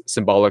think is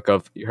symbolic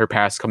of her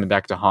past coming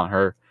back to haunt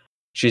her.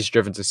 She's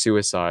driven to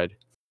suicide.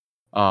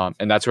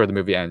 And that's where the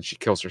movie ends. She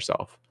kills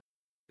herself.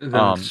 And then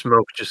Um,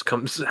 smoke just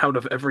comes out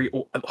of every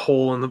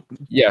hole in the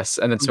yes,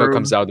 and then smoke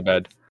comes room. out of the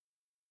bed.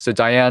 So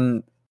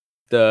Diane,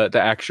 the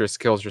actress,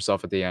 kills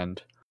herself at the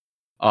end.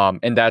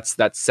 And that's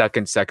that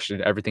second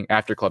section, everything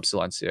after Club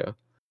Silencio.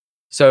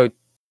 So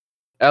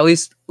at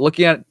least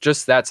looking at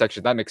just that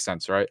section, that makes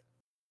sense, right?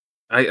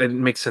 It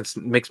makes sense.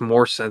 Makes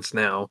more sense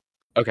now.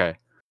 Okay.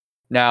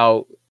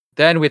 Now,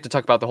 then we have to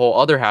talk about the whole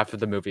other half of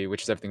the movie,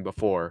 which is everything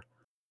before.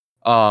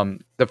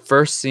 The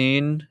first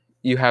scene,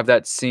 you have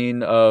that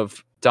scene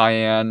of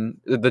Diane,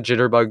 the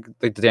jitterbug,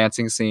 the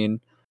dancing scene.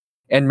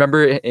 And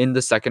remember in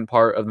the second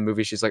part of the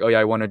movie, she's like, "Oh yeah,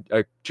 I won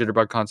a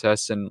jitterbug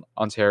contest in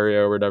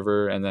Ontario or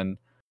whatever," and then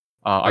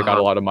I got a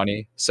Uh-huh. lot of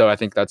money. So I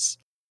think that's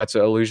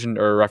an allusion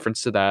or a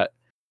reference to that.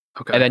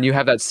 And Okay. then you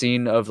have that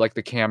scene of like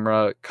the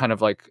camera kind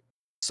of like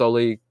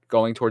slowly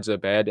going towards the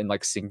bed and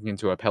like sinking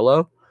into a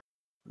pillow.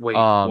 Wait,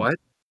 Um, what?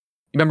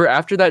 remember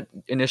after that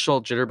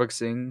initial jitterbug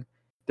scene,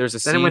 there's a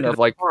Then it scene went to of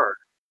the like car.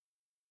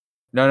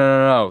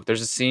 no.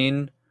 There's a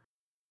scene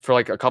for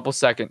like a couple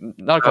seconds,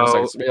 not a couple Oh,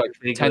 seconds, maybe like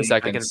 10 I can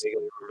seconds.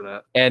 vaguely remember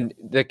that. And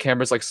the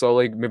camera's like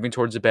slowly moving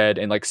towards the bed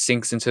and like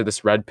sinks into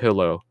this red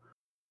pillow.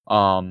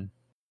 Um,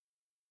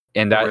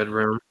 and The red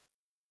room.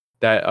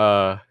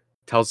 that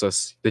tells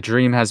us the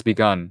dream has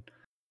begun.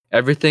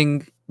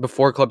 Everything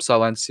before Club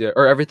Silencio,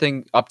 or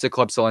everything up to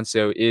Club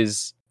Silencio,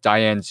 is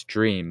Diane's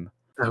dream.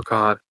 Oh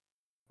God.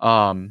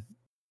 Um,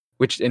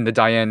 which in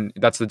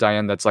that's the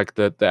Diane that's like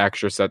the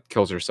actress that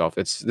kills herself.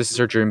 This is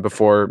her dream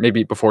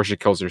maybe before she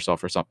kills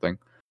herself or something.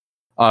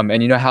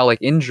 And you know how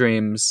like in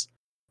dreams,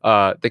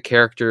 the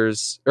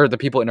characters or the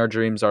people in our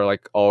dreams are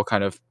like all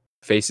kind of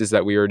faces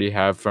that we already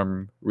have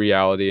from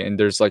reality, and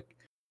there's like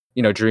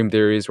dream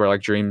theories where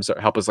like dreams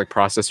help us like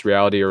process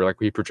reality, or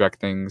like we project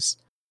things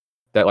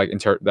that like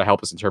that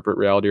help us interpret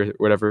reality or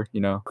whatever.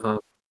 Uh-huh.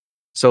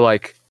 So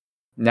like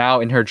now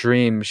in her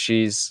dream,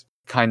 she's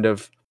kind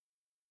of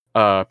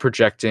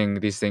projecting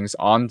these things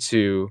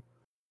onto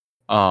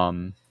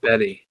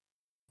Betty.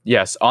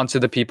 yes, onto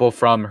the people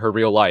from her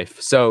real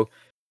life. So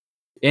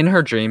in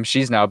her dream,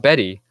 she's now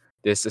Betty,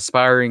 this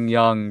aspiring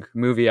young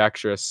movie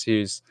actress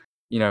who's,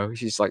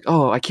 she's like,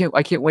 "Oh, I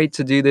can't wait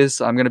to do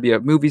this. I'm going to be a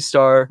movie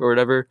star or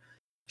whatever."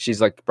 She's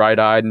like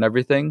bright-eyed and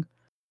everything.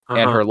 And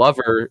Uh-huh. her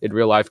lover in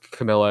real life,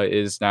 Camilla,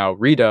 is now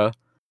Rita,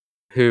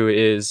 who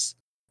is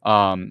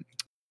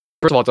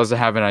first of all doesn't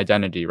have an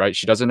identity, right?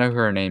 She doesn't know who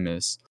her name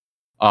is.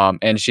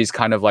 And she's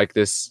kind of like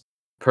this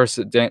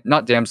person,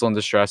 not damsel in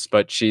distress,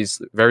 but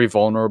she's very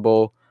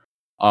vulnerable.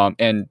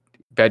 And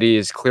Betty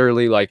is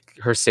clearly like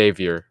her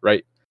savior,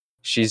 right?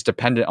 She's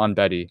dependent on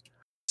Betty.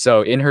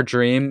 So in her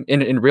dream,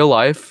 in real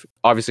life,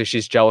 obviously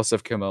she's jealous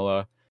of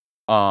Camilla.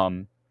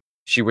 Um,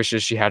 she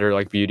wishes she had her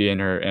like beauty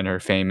and her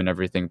fame and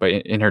everything. But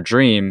in her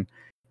dream,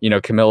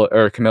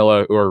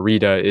 Camilla or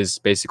Rita is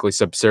basically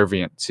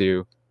subservient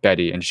to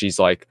Betty, and she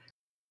like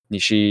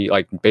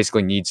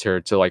basically needs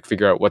her to like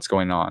figure out what's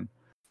going on.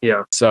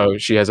 Yeah. So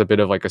she has a bit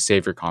of like a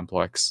savior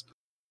complex.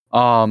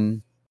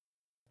 Um,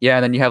 yeah,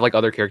 and then you have like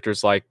other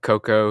characters like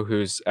Coco,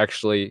 who's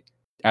actually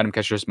Adam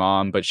Kesher's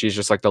mom, but she's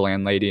just like the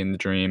landlady in the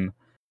dream.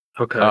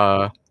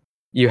 Okay.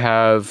 You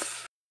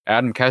have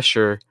Adam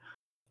Kesher.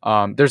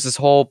 There's this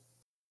whole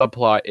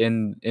subplot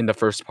in the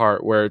first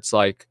part where it's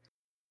like,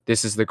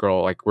 this is the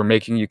girl. Like, we're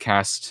making you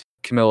cast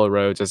Camilla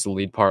Rhodes as the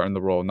lead part in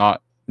the role,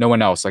 not no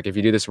one else. Like, if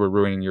you do this, we're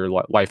ruining your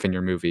life in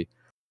your movie.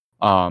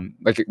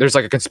 Like, there's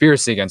like a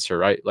conspiracy against her,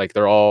 right? Like,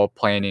 they're all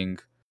planning.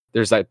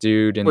 There's that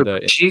dude in Wait,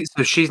 the.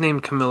 so she's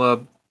named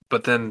Camilla,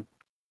 but then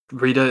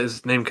Rita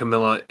is named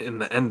Camilla in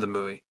the end of the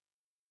movie.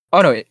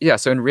 Oh no, yeah.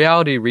 So in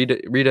reality,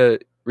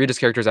 Rita's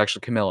character is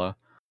actually Camilla.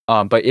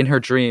 But in her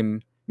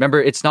dream,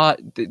 remember, it's not.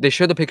 They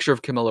show the picture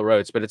of Camilla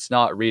Rhodes, but it's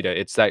not Rita.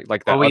 It's that Oh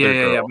yeah, other yeah,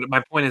 girl. yeah. But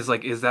my point is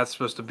like, is that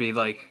supposed to be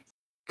like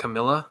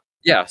Camilla?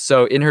 Yeah.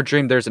 So in her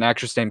dream, there's an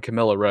actress named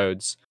Camilla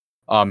Rhodes,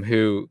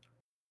 who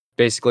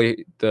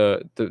basically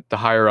the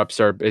higher ups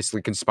are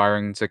basically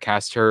conspiring to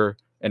cast her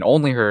and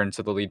only her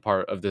into the lead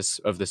part of this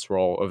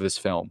role of this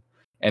film,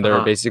 and they're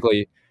Uh-huh.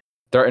 basically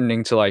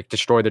threatening to like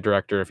destroy the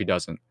director if he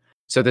doesn't.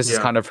 So this is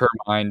Yeah. kind of her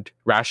mind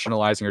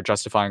rationalizing or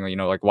justifying,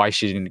 like why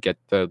she didn't get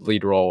the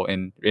lead role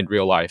in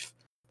real life.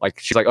 Like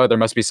she's like, oh, there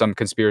must be some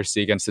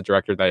conspiracy against the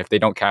director that if they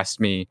don't cast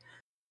me,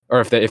 or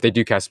if they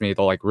do cast me,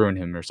 they'll like ruin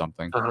him or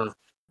something.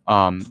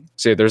 Uh-huh.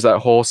 So yeah, there's that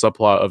whole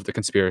subplot of the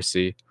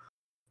conspiracy.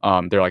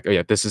 They're like, oh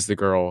yeah, this is the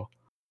girl.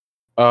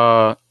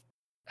 Uh,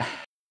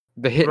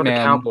 the What about the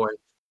hitman, cowboy?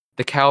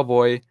 the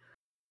cowboy,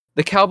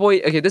 the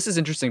cowboy. Okay, this is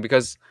interesting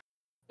because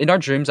in our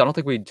dreams, I don't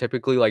think we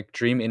typically like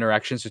dream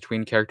interactions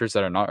between characters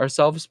that are not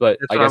ourselves. But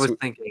That's what I was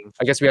thinking.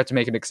 I guess we have to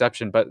make an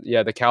exception. But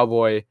yeah, the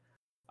cowboy,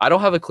 I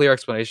don't have a clear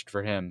explanation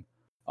for him.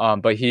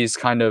 But he's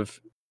kind of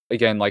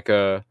again like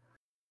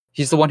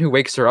he's the one who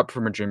wakes her up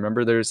from a dream.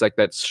 Remember, there's like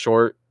that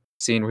short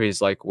scene where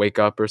he's like wake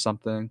up or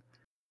something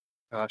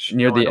Gosh,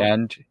 near no, I the don't.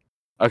 end.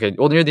 Okay,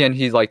 well near the end,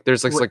 he's like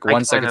there's like I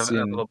 1 second kind of a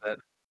scene. little bit.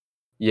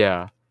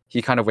 Yeah,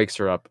 he kind of wakes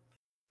her up.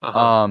 Uh-huh.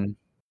 Um,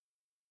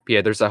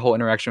 yeah, there's that whole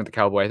interaction with the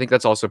cowboy. I think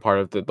that's also part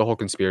of the whole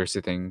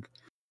conspiracy thing.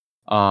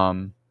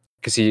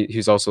 Because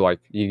he's also like,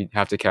 you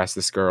have to cast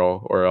this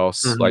girl or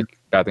else Mhm. like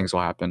bad things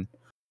will happen.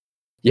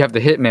 You have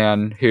the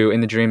hitman who in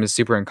the dream is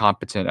super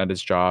incompetent at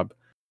his job,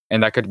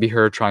 and that could be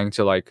her trying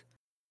to like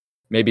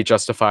maybe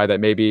justify that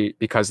maybe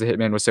because the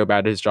hitman was so bad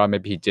at his job,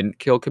 maybe he didn't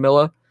kill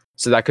Camilla.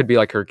 So that could be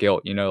like her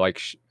guilt,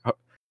 like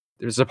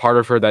there's a part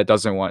of her that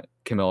doesn't want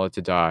Camilla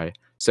to die.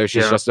 So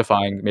she's Yeah.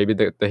 justifying maybe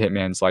the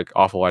hitman's like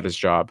awful at his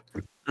job.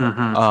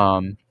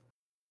 Mhm.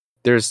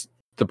 There's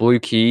the blue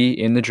key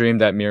in the dream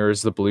that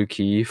mirrors the blue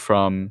key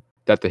from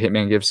that the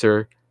hitman gives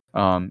her.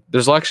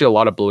 There's actually a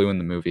lot of blue in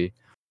the movie.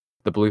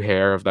 The blue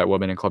hair of that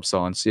woman in Club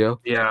Silencio.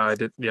 Yeah, I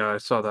did. Yeah, I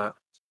saw that.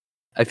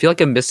 I feel like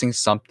I'm missing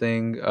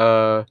something.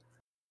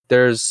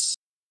 There's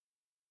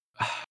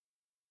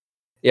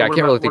yeah, I What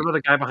can't really about think.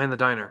 the guy behind the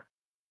diner?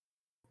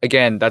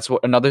 Again, that's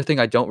what another thing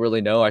I don't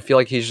really know. I feel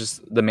like he's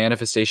just the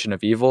manifestation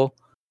of evil.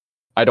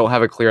 I don't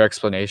have a clear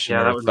explanation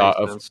Yeah, or that would make thought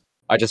of. sense.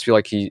 I just feel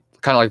like he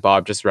kind of like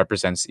Bob just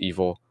represents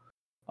evil.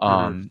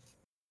 Mhm.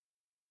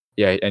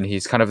 Yeah, and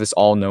he's kind of this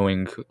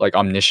all-knowing, like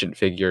omniscient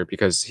figure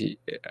because he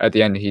at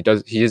the end he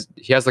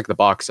has like the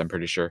box, I'm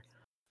pretty sure.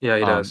 Yeah,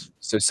 he does.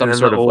 So And some then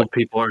sort the of like old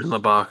people are in the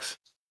box.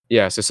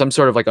 yeah, so some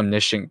sort of like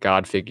omniscient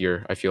god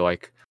figure, I feel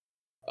like.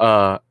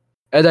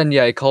 And then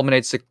yeah, it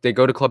culminates. They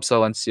go to Club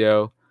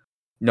Silencio.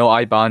 No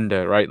hay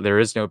banda, right? There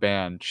is no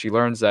band. She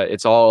learns that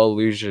it's all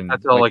illusion.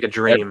 That's all like a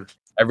dream.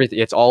 Everything.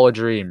 It's all a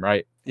dream,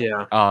 right?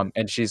 Yeah.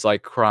 And she's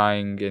like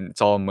crying and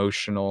it's all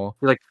emotional.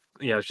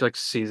 She like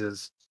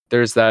seizes.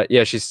 There's that.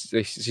 Yeah,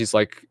 she's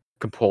like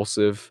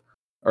compulsive,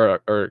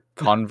 or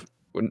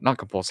not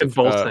compulsive.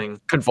 Convulsing.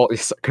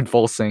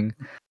 Convulsing.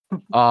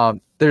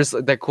 There's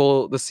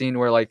the scene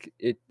where like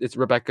it's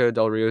Rebecca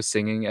Del Rio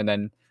singing, and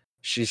then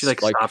she She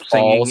like like stops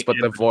falls, singing but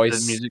the and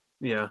voice music.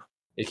 Yeah.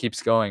 it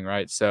keeps going,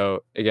 right?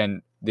 So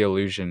again, the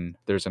illusion.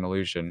 There's an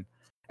illusion,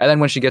 and then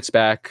when she gets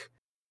back,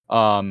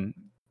 um,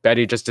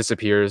 Betty just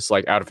disappears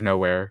like out of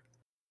nowhere.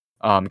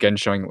 Again,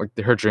 showing like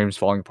her dreams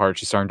falling apart.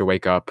 She's starting to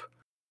wake up.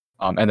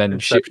 And then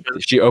Inception.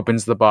 she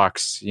opens the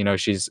box. You know,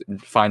 she's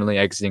finally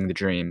exiting the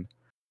dream.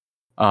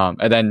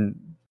 And then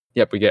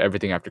yep, we get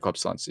everything after Club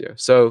Silencio.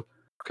 So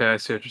Okay, I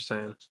see what you're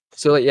saying.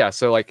 so like, yeah,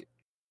 so like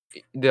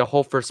the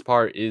whole first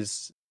part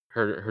is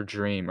her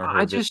dream or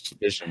I her just,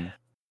 vision.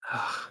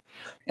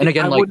 And I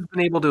again, like would have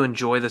been able to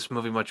enjoy this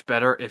movie much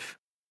better if,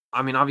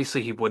 I mean,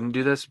 obviously he wouldn't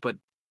do this, but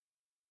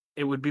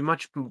it would be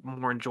much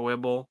more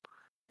enjoyable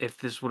if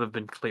this would have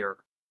been clearer.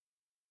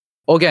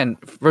 well, again,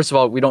 first of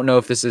all, we don't know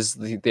if this is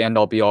the end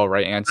all be all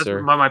right That's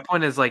answer. my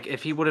point is like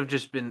if he would have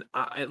just been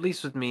at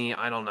least with me,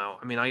 I don't know.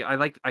 I mean, I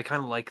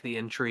kind of like the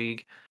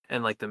intrigue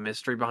and like the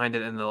mystery behind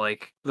it and the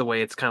like the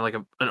way it's kind of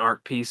like an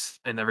art piece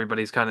and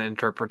everybody's kind of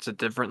interprets it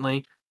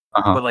differently.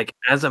 Uh-huh. But like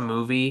as a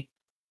movie,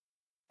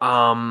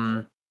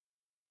 um,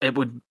 it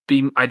would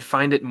be I'd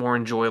find it more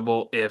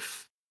enjoyable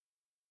if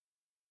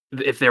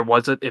there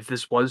was if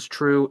this was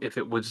true, if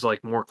it was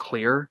like more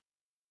clear.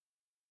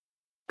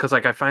 Because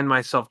like I found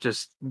myself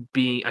just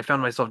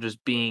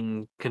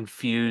being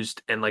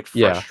confused and like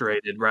Yeah.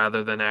 frustrated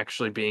rather than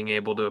actually being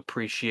able to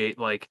appreciate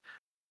like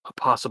a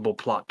possible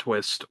plot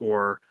twist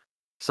or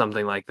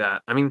something like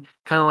that. I mean,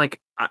 kind of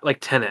like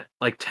Tenet.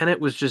 Like Tenet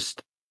was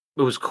just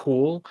it was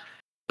cool,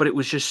 but it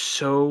was just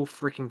so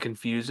freaking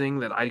confusing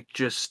that I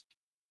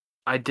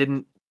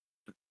didn't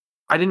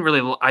I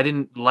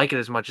didn't like it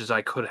as much as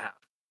I could have.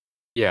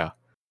 Yeah.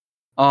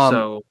 Um,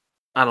 So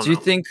I don't do you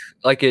know. think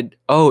like it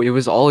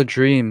was all a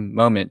dream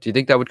moment? Do you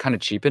think that would kind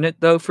of cheapen it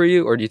though for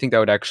you, or do you think that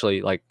would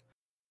actually like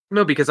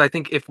No, because I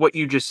think if what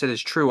you just said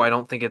is true, I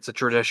don't think it's a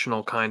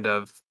traditional kind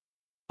of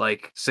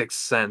like Sixth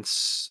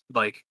Sense,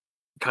 like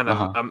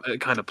uh-huh.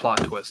 kind of plot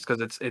twist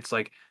because it's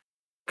like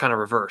kind of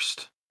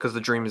reversed because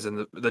the dream is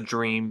in the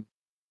dream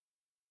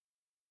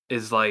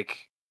is like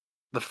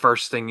the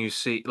first thing you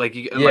see, like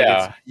you like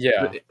Yeah,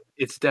 yeah.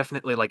 it's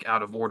definitely like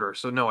out of order.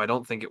 So no, I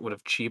don't think it would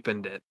have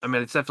cheapened it. I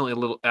mean, it's definitely a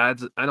little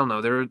adds. I don't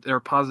know. There are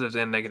positives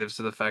and negatives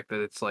to the fact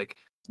that it's like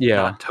Yeah.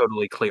 not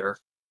totally clear.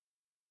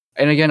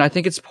 And again, I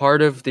think it's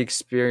part of the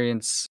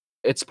experience.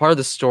 It's part of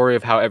the story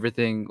of how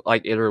everything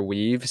like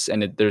interweaves,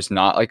 and there's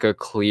not like a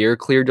clear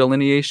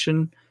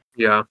delineation.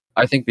 Yeah,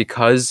 I think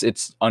because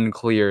it's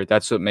unclear,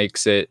 that's what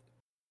makes it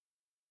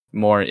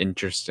more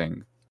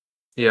interesting.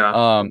 yeah,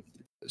 Um,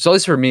 so at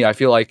least for me, I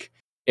feel like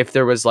if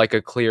there was like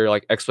a clear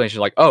like explanation,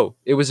 like oh,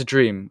 it was a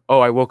dream. Oh,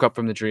 I woke up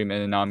from the dream,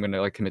 and now I'm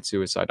gonna like commit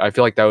suicide. I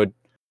feel like that would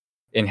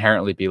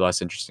inherently be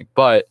less interesting.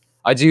 But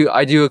I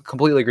do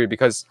completely agree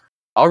because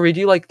I'll read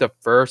you like the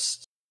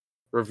first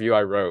review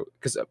I wrote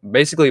because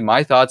basically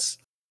my thoughts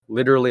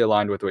literally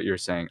aligned with what you're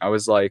saying. I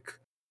was like,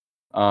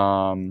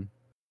 um,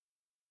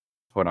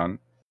 hold on.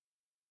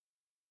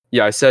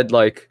 Yeah, I said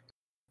like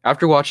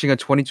after watching a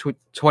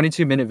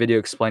 22-minute video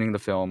explaining the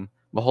film,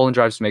 Mulholland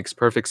Drive makes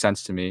perfect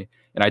sense to me,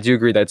 and I do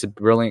agree that it's a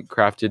brilliant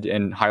crafted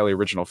and highly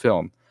original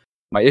film.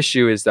 My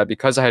issue is that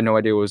because I had no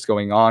idea what was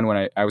going on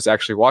when I was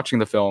actually watching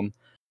the film,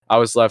 I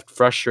was left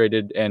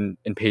frustrated and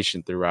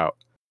impatient throughout.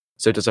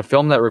 So does a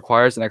film that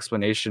requires an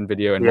explanation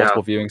video and yeah,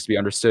 multiple viewings to be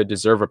understood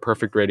deserve a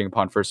perfect rating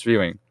upon first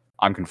viewing?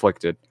 I'm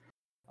conflicted.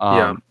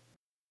 yeah. Um,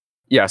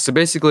 yeah, so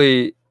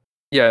basically,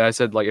 yeah, I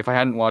said like if I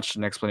hadn't watched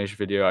an explanation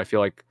video, I feel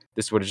like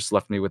this would have just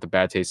left me with a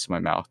bad taste in my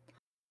mouth.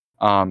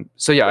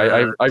 So yeah,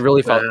 I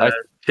really felt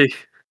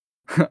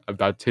Bad. a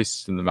bad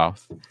taste in the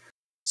mouth.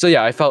 So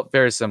yeah, I felt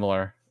very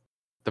similar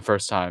the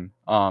first time.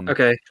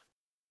 Okay.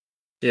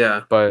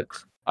 Yeah. But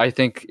I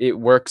think it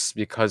works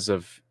because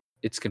of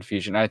its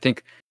confusion. I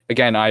think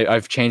again,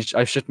 I've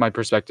shifted my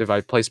perspective.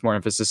 I place more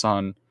emphasis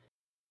on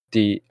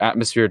the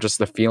atmosphere, just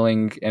the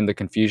feeling and the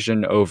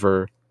confusion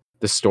over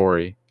the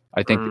story.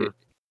 I think Mm,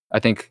 I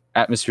think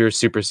atmosphere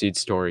supersedes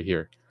story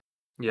here.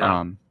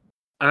 yeah. Um,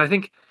 And I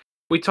think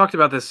we talked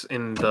about this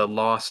in the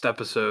Lost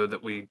episode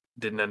that we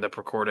didn't end up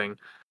recording.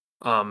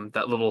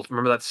 That little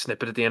remember that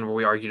snippet at the end where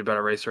we argued about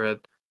Eraserhead?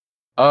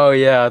 oh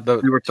yeah, the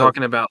We were the,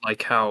 talking about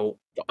like how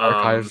the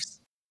archives.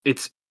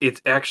 it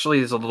actually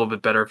is a little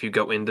bit better if you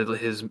go into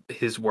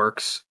his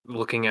works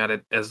looking at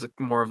it as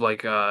more of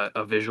like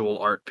a visual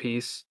art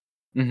piece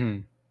Hmm.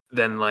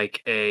 than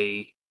like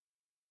a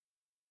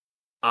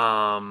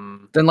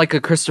um Then like a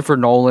Christopher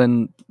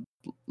Nolan,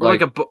 or like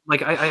like a book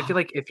like I feel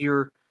like if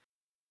you're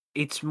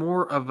it's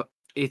more of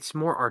it's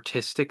more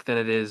artistic than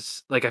it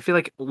is like, I feel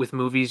like with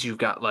movies, you've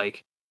got,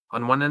 like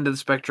on one end of the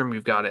spectrum,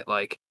 you've got it,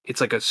 like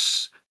it's like a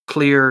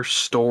clear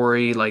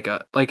story, like an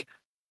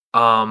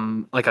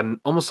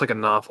almost like a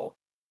novel,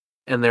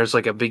 and there's,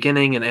 like, a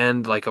beginning and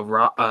end, like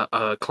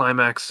a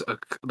climax,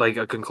 like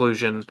a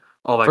conclusion,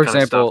 all that for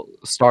kinda stuff. example,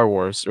 Star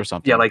Wars or Yeah,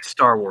 something. like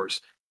Star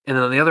Wars. And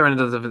then on the other end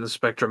of the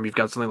spectrum, you've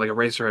got something like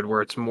Eraserhead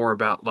where it's more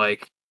about,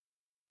 like,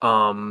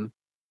 um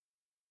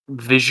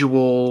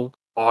visual,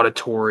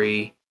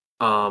 auditory,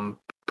 um,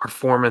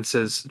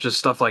 performances, just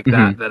stuff like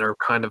Hmm. that are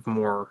kind of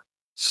more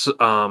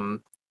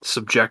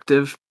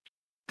subjective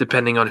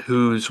depending on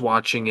who's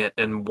watching it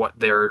and what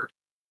their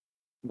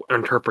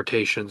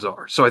interpretations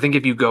are. So I think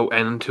if you go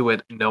into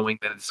it knowing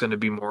that it's gonna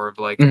be more of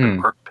like an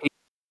Hmm. art piece,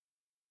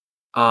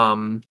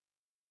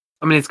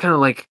 I mean, it's kind of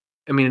like,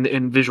 I mean,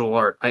 in visual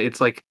art,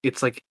 it's like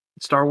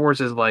Star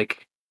Wars is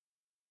like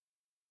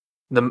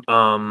the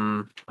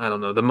I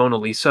don't know, the Mona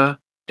Lisa,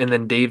 and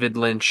then David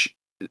Lynch,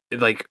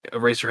 like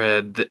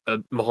Eraserhead,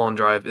 Mulholland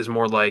Drive is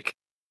more like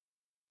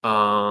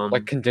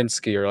like um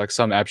Kandinsky or like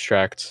some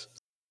abstract.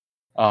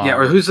 yeah,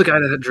 or Um, who's the guy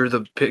that drew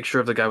the picture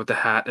of the guy with the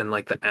hat and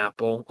like the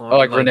apple, oh,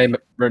 like Rene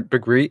like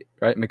Magritte,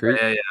 right? Magritte.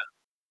 yeah,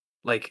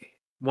 like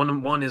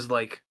one is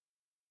like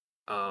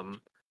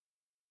um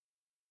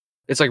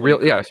It's like what do you real,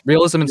 call yeah,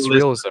 realism and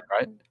realism, surrealism,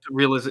 right?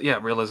 yeah,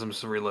 realism,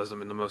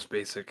 surrealism in the most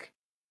basic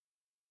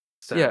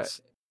Yeah,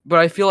 sense. but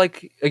I feel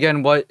like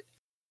again, what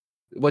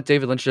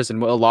David Lynch does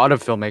and what a lot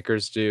of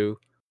filmmakers do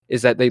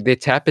is that they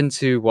tap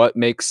into what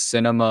makes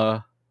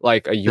cinema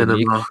like a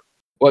unique, Cinema.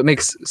 what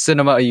makes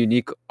cinema a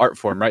unique art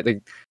form, right?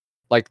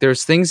 Like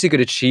there's things you could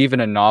achieve in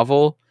a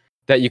novel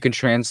that you can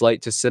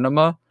translate to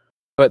cinema,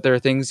 but there are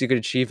things you could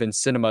achieve in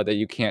cinema that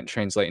you can't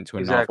translate into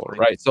a novel, Exactly.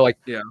 right? So like,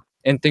 Yeah.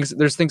 and things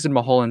there's things in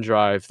Mulholland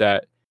Drive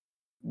that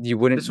you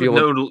wouldn't This be would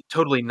able. no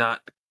totally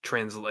not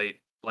translate,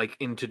 like,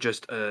 into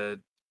just a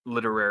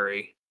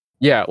literary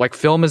Yeah, like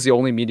film is the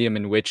only medium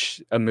in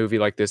which a movie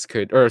like this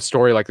could or a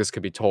story like this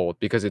could be told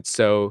because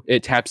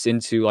it taps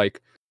into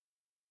like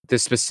the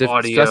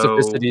audio.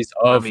 specificities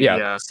I of mean, yeah,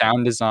 yeah.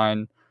 sound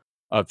design,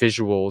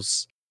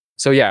 visuals.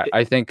 So yeah, It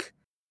I think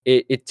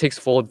it takes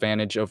full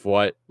advantage of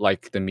what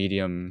like the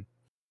medium.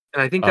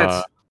 and I think Uh,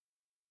 that's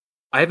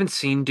I haven't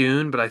seen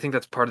Dune, but I think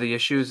that's part of the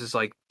issues is,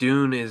 like,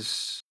 Dune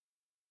is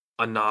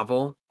a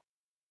novel,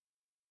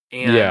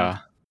 and yeah,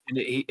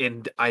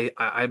 I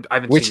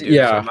haven't which seen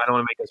Dune, so I yeah, don't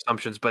wanna make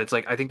assumptions, but it's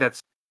like, I think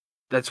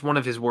that's one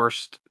of his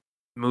worst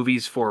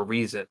movies for a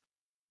reason.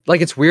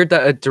 like it's weird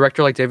that a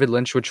director like David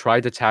Lynch would try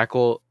to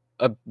tackle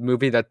a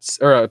movie that's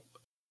or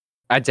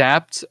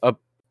adapt a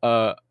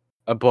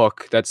a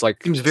book that's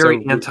like Seems very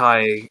so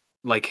anti,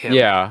 like, him.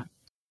 yeah.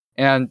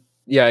 And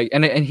yeah,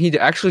 and he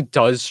actually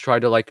does try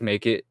to, like,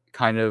 make it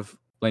kind of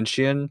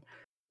Lynchian,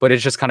 but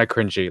it's just kinda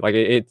cringy, like,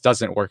 it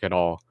doesn't work at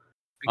all.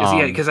 Because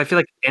yeah, Um, because I feel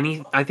like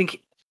I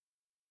think,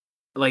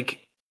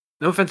 like,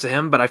 no offense to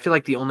him, but I feel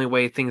like the only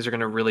way things are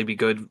gonna really be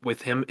good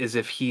with him is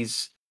if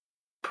he's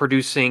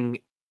producing,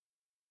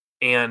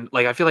 and,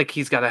 like, I feel like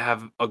he's gotta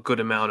have a good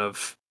amount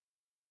of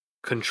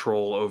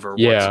control over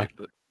yeah,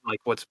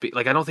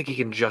 like, I don't think he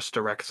can just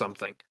direct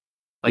something.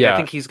 Like, I yeah,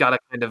 think he's gotta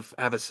kind of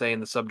have a say in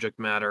the subject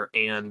matter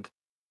and,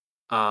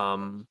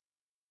 um,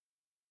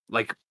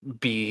 like,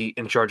 be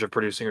in charge of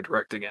producing or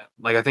directing it.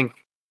 Like,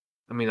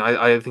 I mean,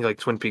 I think, like,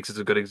 Twin Peaks is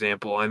a good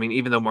example. I mean,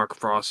 even though Mark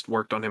Frost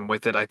worked on him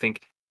with it, I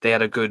think they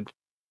had a good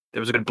there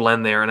was a good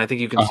blend there, and I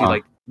think you can see, uh-huh,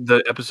 like,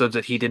 the episodes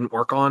that he didn't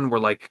work on were,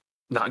 like,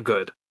 not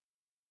good,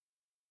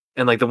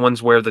 and, like, the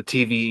ones where the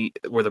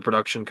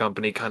production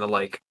company kinda,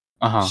 like,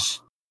 uh-huh,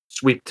 s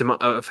sweeped him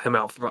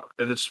out from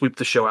sweep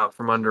the show out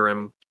from under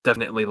him,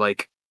 definitely,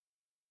 like,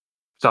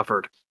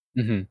 suffered.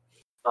 mhm,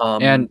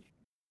 and Um,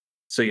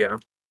 so yeah.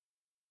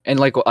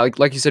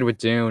 like you said with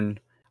Dune,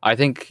 I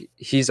think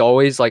he's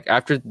always, like,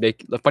 after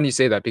make funny you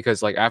say that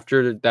because, like,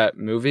 after that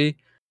movie,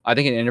 I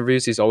think in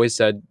interviews, he's always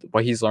said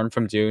what he's learned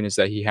from Dune is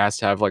that he has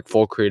to have, like,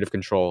 full creative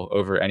control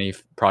over any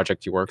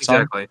project he works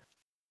on. Exactly.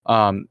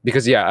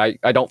 Because yeah,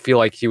 I don't feel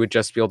like he would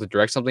just be able to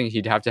direct something.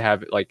 He'd have to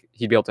have like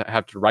he'd be able to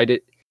have to write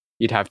it.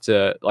 He'd have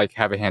to like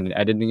have a hand in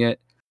editing it.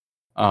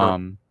 Uh-huh.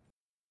 Um,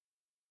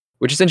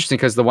 which is interesting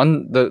because the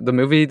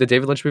movie, the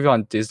David Lynch movie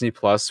on Disney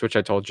Plus, which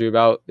I told you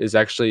about, is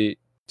actually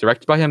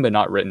directed by him but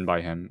not written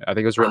by him. I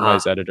think it was written by Uh-huh.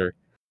 his editor.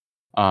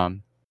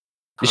 Um,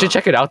 you should Huh.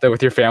 check it out though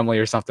with your family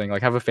or something.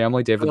 Like have a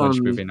family David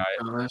Lynch movie night.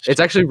 Gosh. It's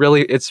actually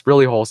it's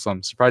really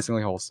wholesome,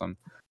 surprisingly wholesome.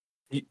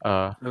 Y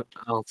Uh,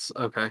 else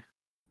okay.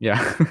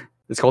 yeah,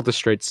 it's called The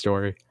Straight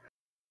Story.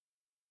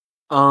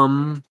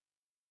 Um,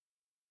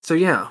 so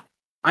yeah,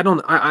 I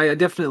don't I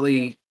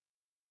definitely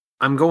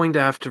I'm going to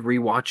have to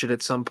rewatch it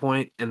at some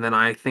point, and then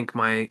I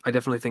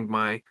definitely think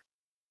my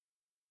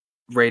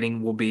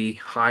rating will be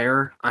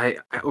higher.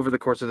 Over the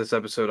course of this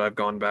episode, I've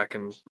gone back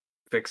and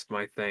fixed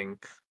my thing.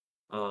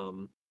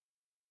 Um,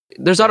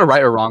 There's not a and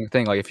right or wrong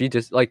thing. Like if you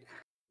just like,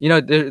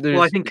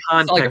 well, I there's think it's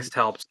not like a context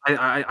helps.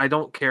 I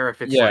don't care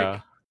if it's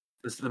yeah,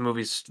 like the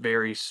movie's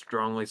very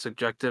strongly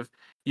subjective.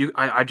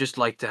 I just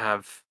like to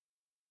have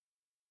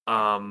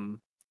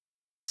um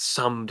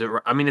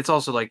I mean, it's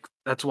also like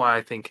that's why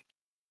I think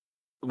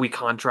we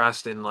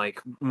contrast in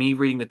like me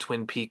reading the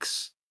Twin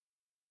Peaks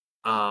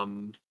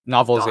um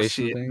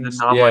novelization dossier the things.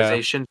 Yeah,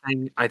 novelization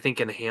thing, I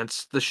think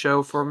enhanced the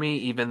show for me,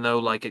 even though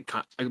like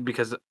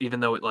because even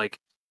though it like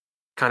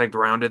kind of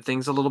grounded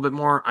things a little bit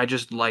more, I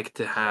just like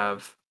to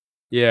have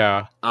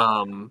yeah,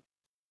 um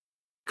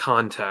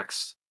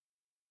context,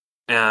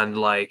 and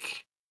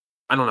like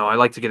I don't know, I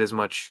like to get as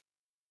much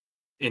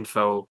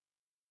info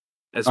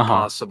as uh huh,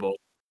 possible.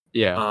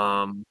 yeah.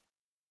 Um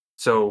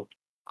so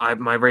I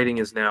my rating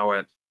is now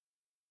at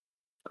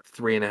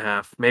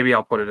 3.5. Maybe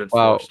I'll put it at 4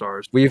 Wow,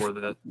 stars we've for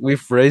the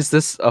we've raised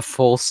this a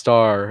full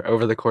star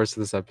over the course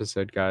of this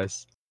episode,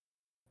 guys.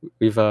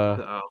 We've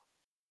oh,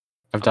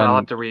 I've but done I'll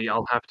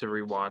have to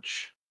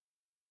rewatch.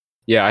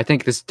 yeah, I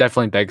think this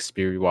definitely begs to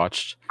be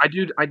rewatched. I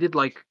did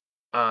like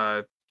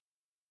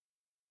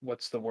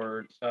what's the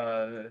word?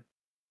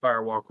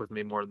 Fire Walk with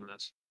Me more than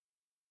this.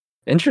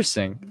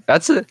 Interesting.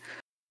 That's a.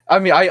 I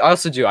mean, I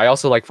also do. I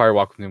also like Fire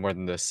Walk with Me more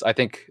than this. I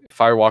think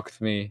Fire Walk with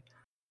Me.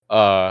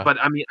 But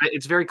I mean,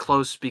 it's very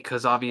close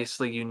because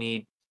obviously you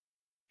need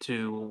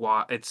to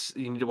watch.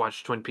 You need to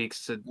watch Twin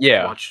Peaks to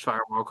Yeah, watch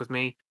Fire Walk with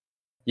Me.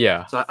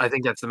 yeah. So I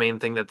think that's the main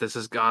thing that this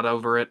has got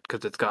over it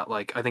because it's got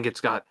like I think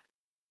it's got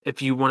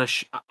if you want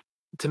to.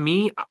 To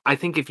me, I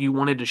think if you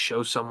wanted to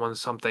show someone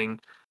something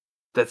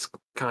that's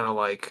kind of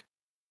like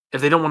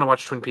if they don't want to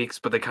watch Twin Peaks,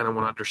 but they kind of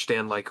want to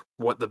understand like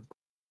what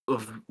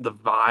of the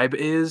vibe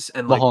is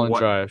and like Mulholland what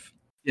Drive.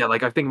 yeah,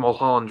 like I think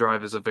Mulholland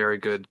Drive is a very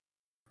good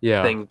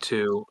Yeah. thing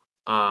to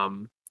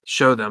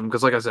show them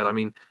because like I said, I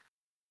mean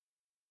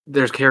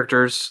there's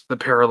characters that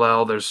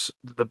parallel, there's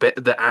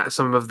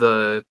some of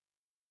the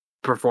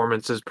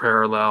performances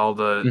parallel,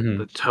 Hmm.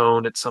 the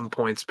tone at some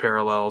points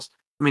parallels.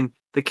 I mean,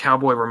 the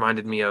cowboy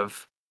reminded me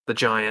of the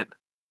giant.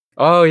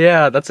 Oh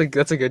yeah, that's a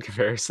good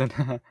comparison.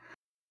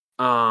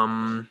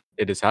 Um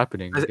It is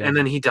happening and again.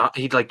 then he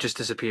like just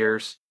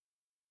disappears.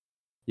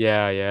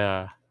 Yeah,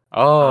 yeah.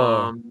 Oh,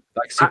 Um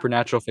like I,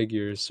 supernatural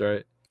figures,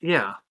 right?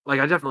 yeah, like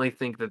I definitely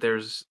think that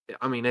there's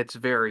I mean it's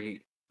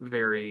very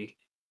very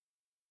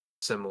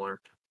similar.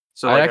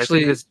 So I like I think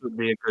actually, this would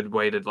be a good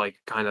way to like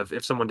kind of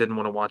if someone didn't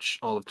want to watch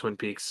all of Twin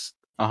Peaks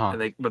uh-huh.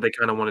 and they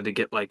kind of wanted to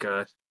get like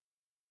a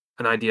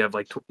an idea of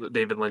like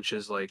David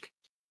Lynch's like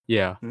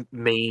Yeah.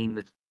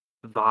 main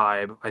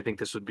vibe, I think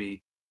this would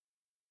be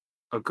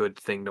a good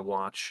thing to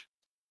watch.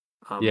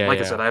 Yeah, Like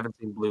I yeah. said, I haven't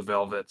seen Blue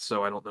Velvet,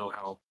 so I don't know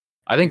how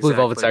I think Blue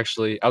Velvet's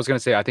exactly actually I was gonna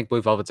say I think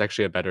Blue Velvet's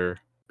actually a better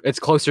it's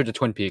closer to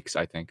Twin Peaks,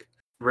 I think.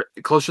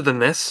 closer than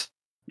this.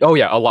 Oh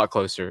yeah, a lot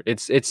closer.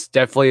 It's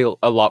definitely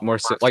a lot more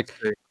Let's like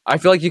see. I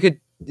feel like you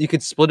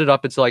could split it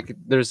up into like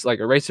there's like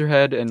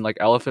Eraserhead and like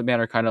Elephant Man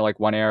are kind of like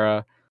one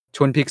era.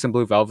 Twin Peaks and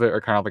Blue Velvet are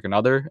kind of like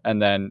another,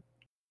 and then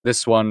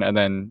this one and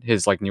then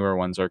his like newer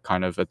ones are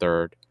kind of a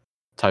third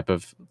type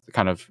of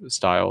kind of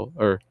style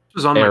or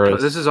This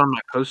eras. is on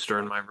my poster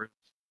in my room.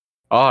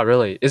 Oh,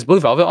 really? Is Blue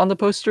Velvet on the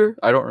poster?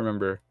 I don't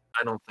remember.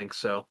 I don't think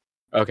so.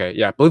 Okay,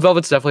 yeah, Blue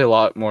Velvet's definitely a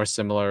lot more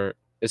similar,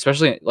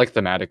 especially like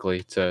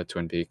thematically to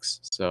Twin Peaks.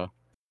 So,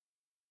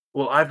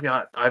 Well, I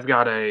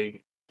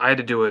had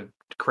to do a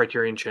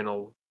Criterion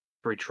Channel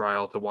free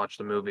trial to watch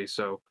the movie,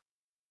 so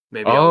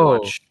maybe I'll oh,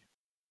 watch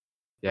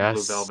Blue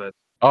yes. Velvet.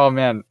 Oh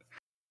man,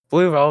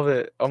 Blue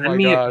Velvet. Oh my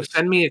gosh.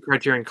 Send me a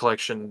Criterion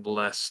Collection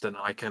list, and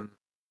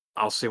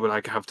I'll see what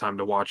I have time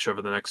to watch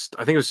over the next.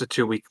 I think it was a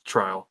 2 week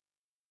trial.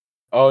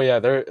 Oh yeah,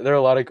 there are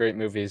a lot of great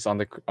movies on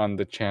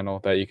the channel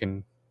that you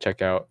can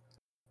check out.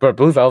 But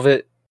Blue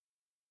Velvet,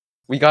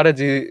 we gotta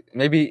do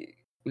maybe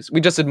we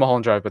just did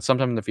Mulholland Drive, but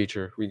sometime in the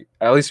future, we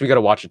at least we gotta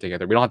watch it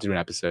together. We don't have to do an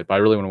episode, but I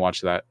really want to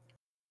watch that.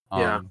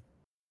 Yeah, Um,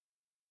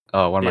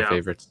 oh, one of my yeah.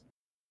 favorites.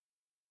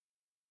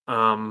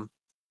 Um,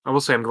 I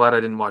will say I'm glad I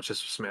didn't watch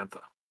this with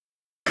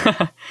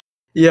Samantha.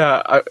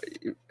 Yeah,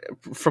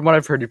 from what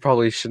I've heard, you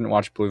probably shouldn't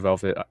watch Blue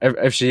Velvet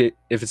if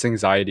it's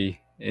anxiety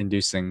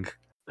inducing.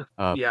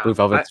 Yeah, Blue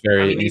Velvet's I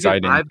very mean, even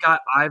anxiety.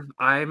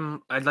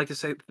 I'd like to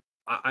say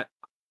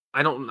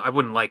I don't I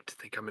wouldn't like to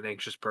think I'm an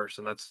anxious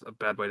person. That's a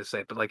bad way to say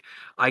it, but like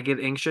I get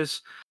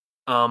anxious.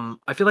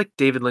 I feel like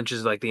David Lynch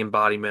is like the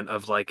embodiment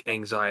of like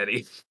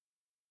anxiety.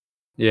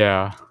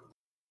 Yeah,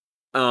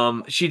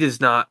 She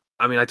does not.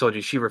 I mean, I told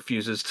you she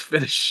refuses to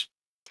finish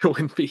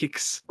Twin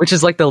Peaks. which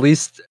is like the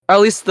least. At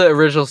least the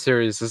original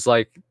series is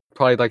like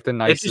probably like the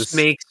It just nicest.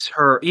 makes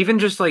her even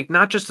just like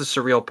not just the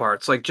surreal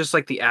parts, like just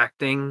like the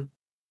acting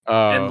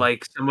and Uh,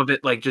 like some of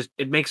it, like just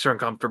it makes her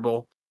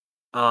uncomfortable.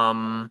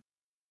 Um,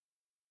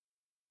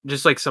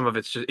 just like some of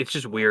it's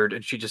just weird,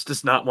 and she just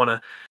does not want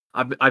to.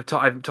 I've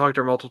talked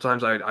to her multiple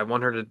times. I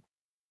want her to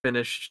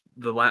finish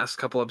the last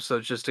couple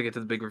episodes just to get to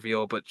the big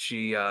reveal, but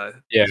she is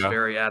yeah,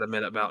 very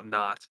adamant about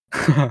not.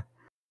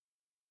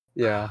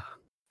 yeah. I'm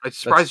That's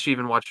surprised she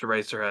even watched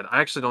Eraserhead. I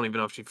actually don't even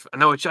know if she.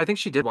 No, I think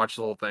she did watch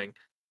the whole thing.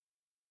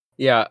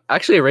 yeah.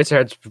 Actually,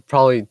 Eraserhead's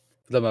probably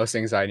the most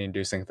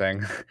anxiety-inducing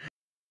thing.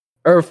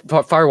 Or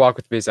Fire Walk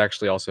with Me is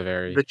actually also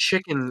very. The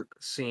chicken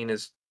scene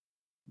is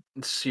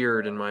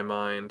seared in my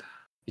mind.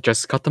 You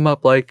just cut them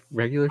up like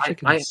regular I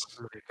chickens.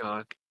 oh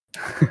my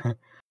god.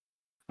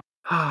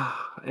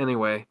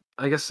 Anyway,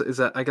 I guess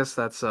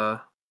that's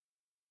about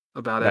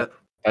that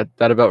it.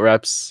 that about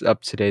wraps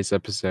up today's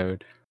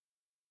episode.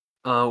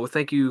 Well,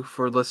 thank you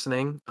for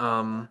listening.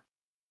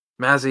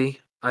 Mazzy,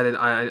 I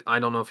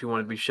don't know if you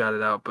wanted to be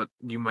shouted out, but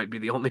you might be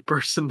the only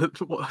person that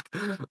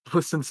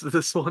listens to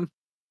this one.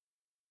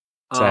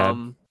 Sad.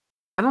 Um,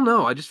 I don't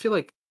know. I just feel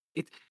like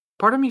it.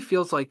 Part of me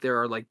feels like there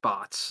are like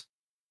bots.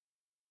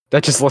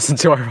 That just listen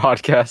to our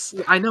podcast.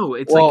 Yeah, I know.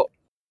 It's like Well,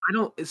 I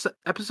don't. It's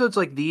episodes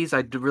like these.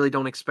 Really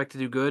don't expect to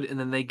do good, and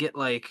then they get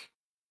like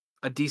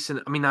a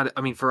decent. I mean, not.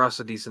 I mean, for us,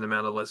 a decent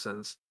amount of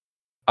listens.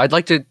 I'd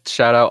like to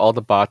shout out all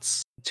the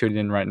bots tuning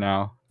in right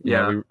now. You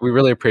know, Yeah. we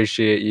really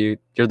appreciate you.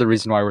 You're the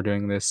reason why we're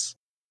doing this.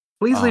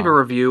 Please leave a Um,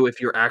 review if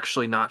you're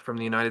actually not from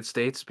the United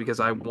States, because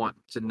I want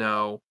to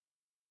know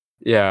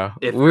Yeah,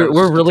 If those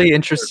we're really statistics are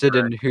interested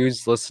in correct.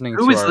 who's listening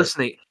Who to is our.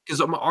 listening?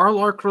 'Cause, all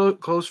our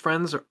close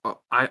friends are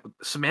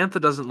Samantha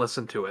doesn't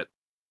listen to it.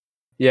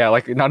 Yeah,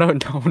 like no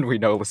one we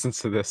know listens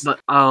to this.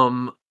 But,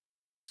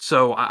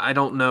 so I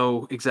don't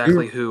know Who?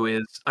 exactly who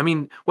is I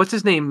mean, what's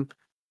his name?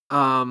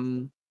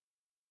 Um,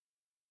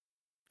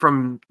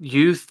 from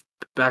youth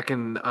back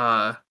in,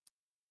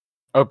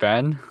 Oh,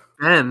 Ben.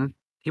 Ben,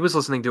 he was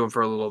listening to him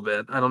for a little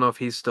bit. I don't know if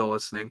he's still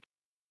listening.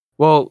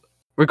 Well,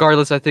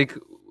 regardless, I think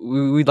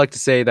we'd like to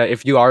say that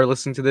if you are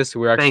listening to this,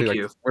 we're actually Thank like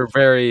you. we're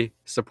very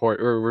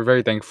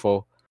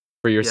thankful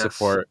for your Yes.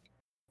 support.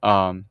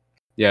 Um,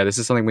 yeah, this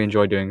is something we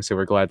enjoy doing, so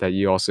we're glad that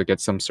you also get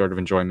some sort of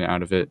enjoyment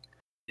out of it.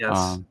 Yes.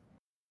 Um,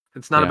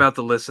 It's not yeah, about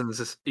the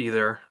listens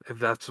either, if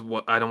that's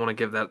what I don't wanna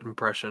give that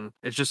impression.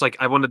 It's just, like,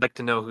 I wanted, like,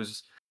 to know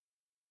who's,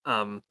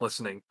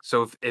 listening.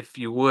 So if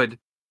you would,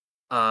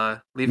 leave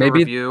a maybe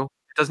review.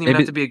 It doesn't even have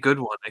maybe to be a good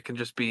one. It can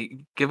just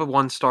be give a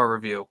one-star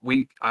review.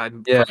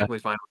 I'm yeah, perfectly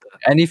fine with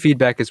that. any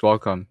feedback is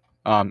welcome.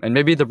 And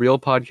maybe the real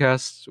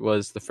podcast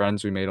was the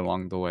friends we made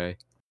along the way.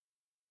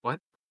 What?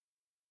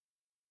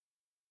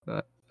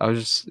 I was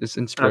just it's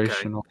Okay.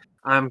 inspirational.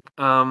 I'm,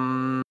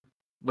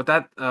 with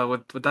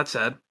that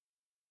said,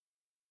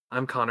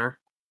 I'm Connor.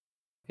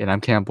 And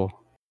I'm Campbell.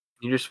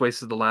 You just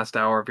wasted the last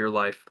hour of your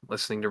life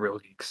listening to Real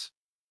Geeks.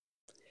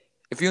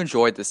 If you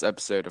enjoyed this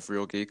episode of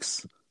Real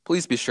Geeks,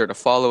 please be sure to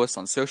follow us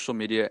on social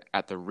media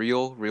at the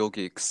Real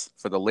Geeks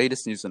for the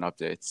latest news and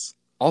updates.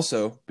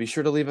 Also, be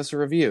sure to leave us a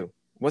review.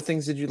 What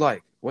things did you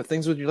like? What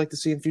things would you like to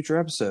see in future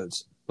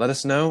episodes? Let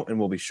us know, and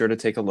we'll be sure to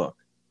take a look.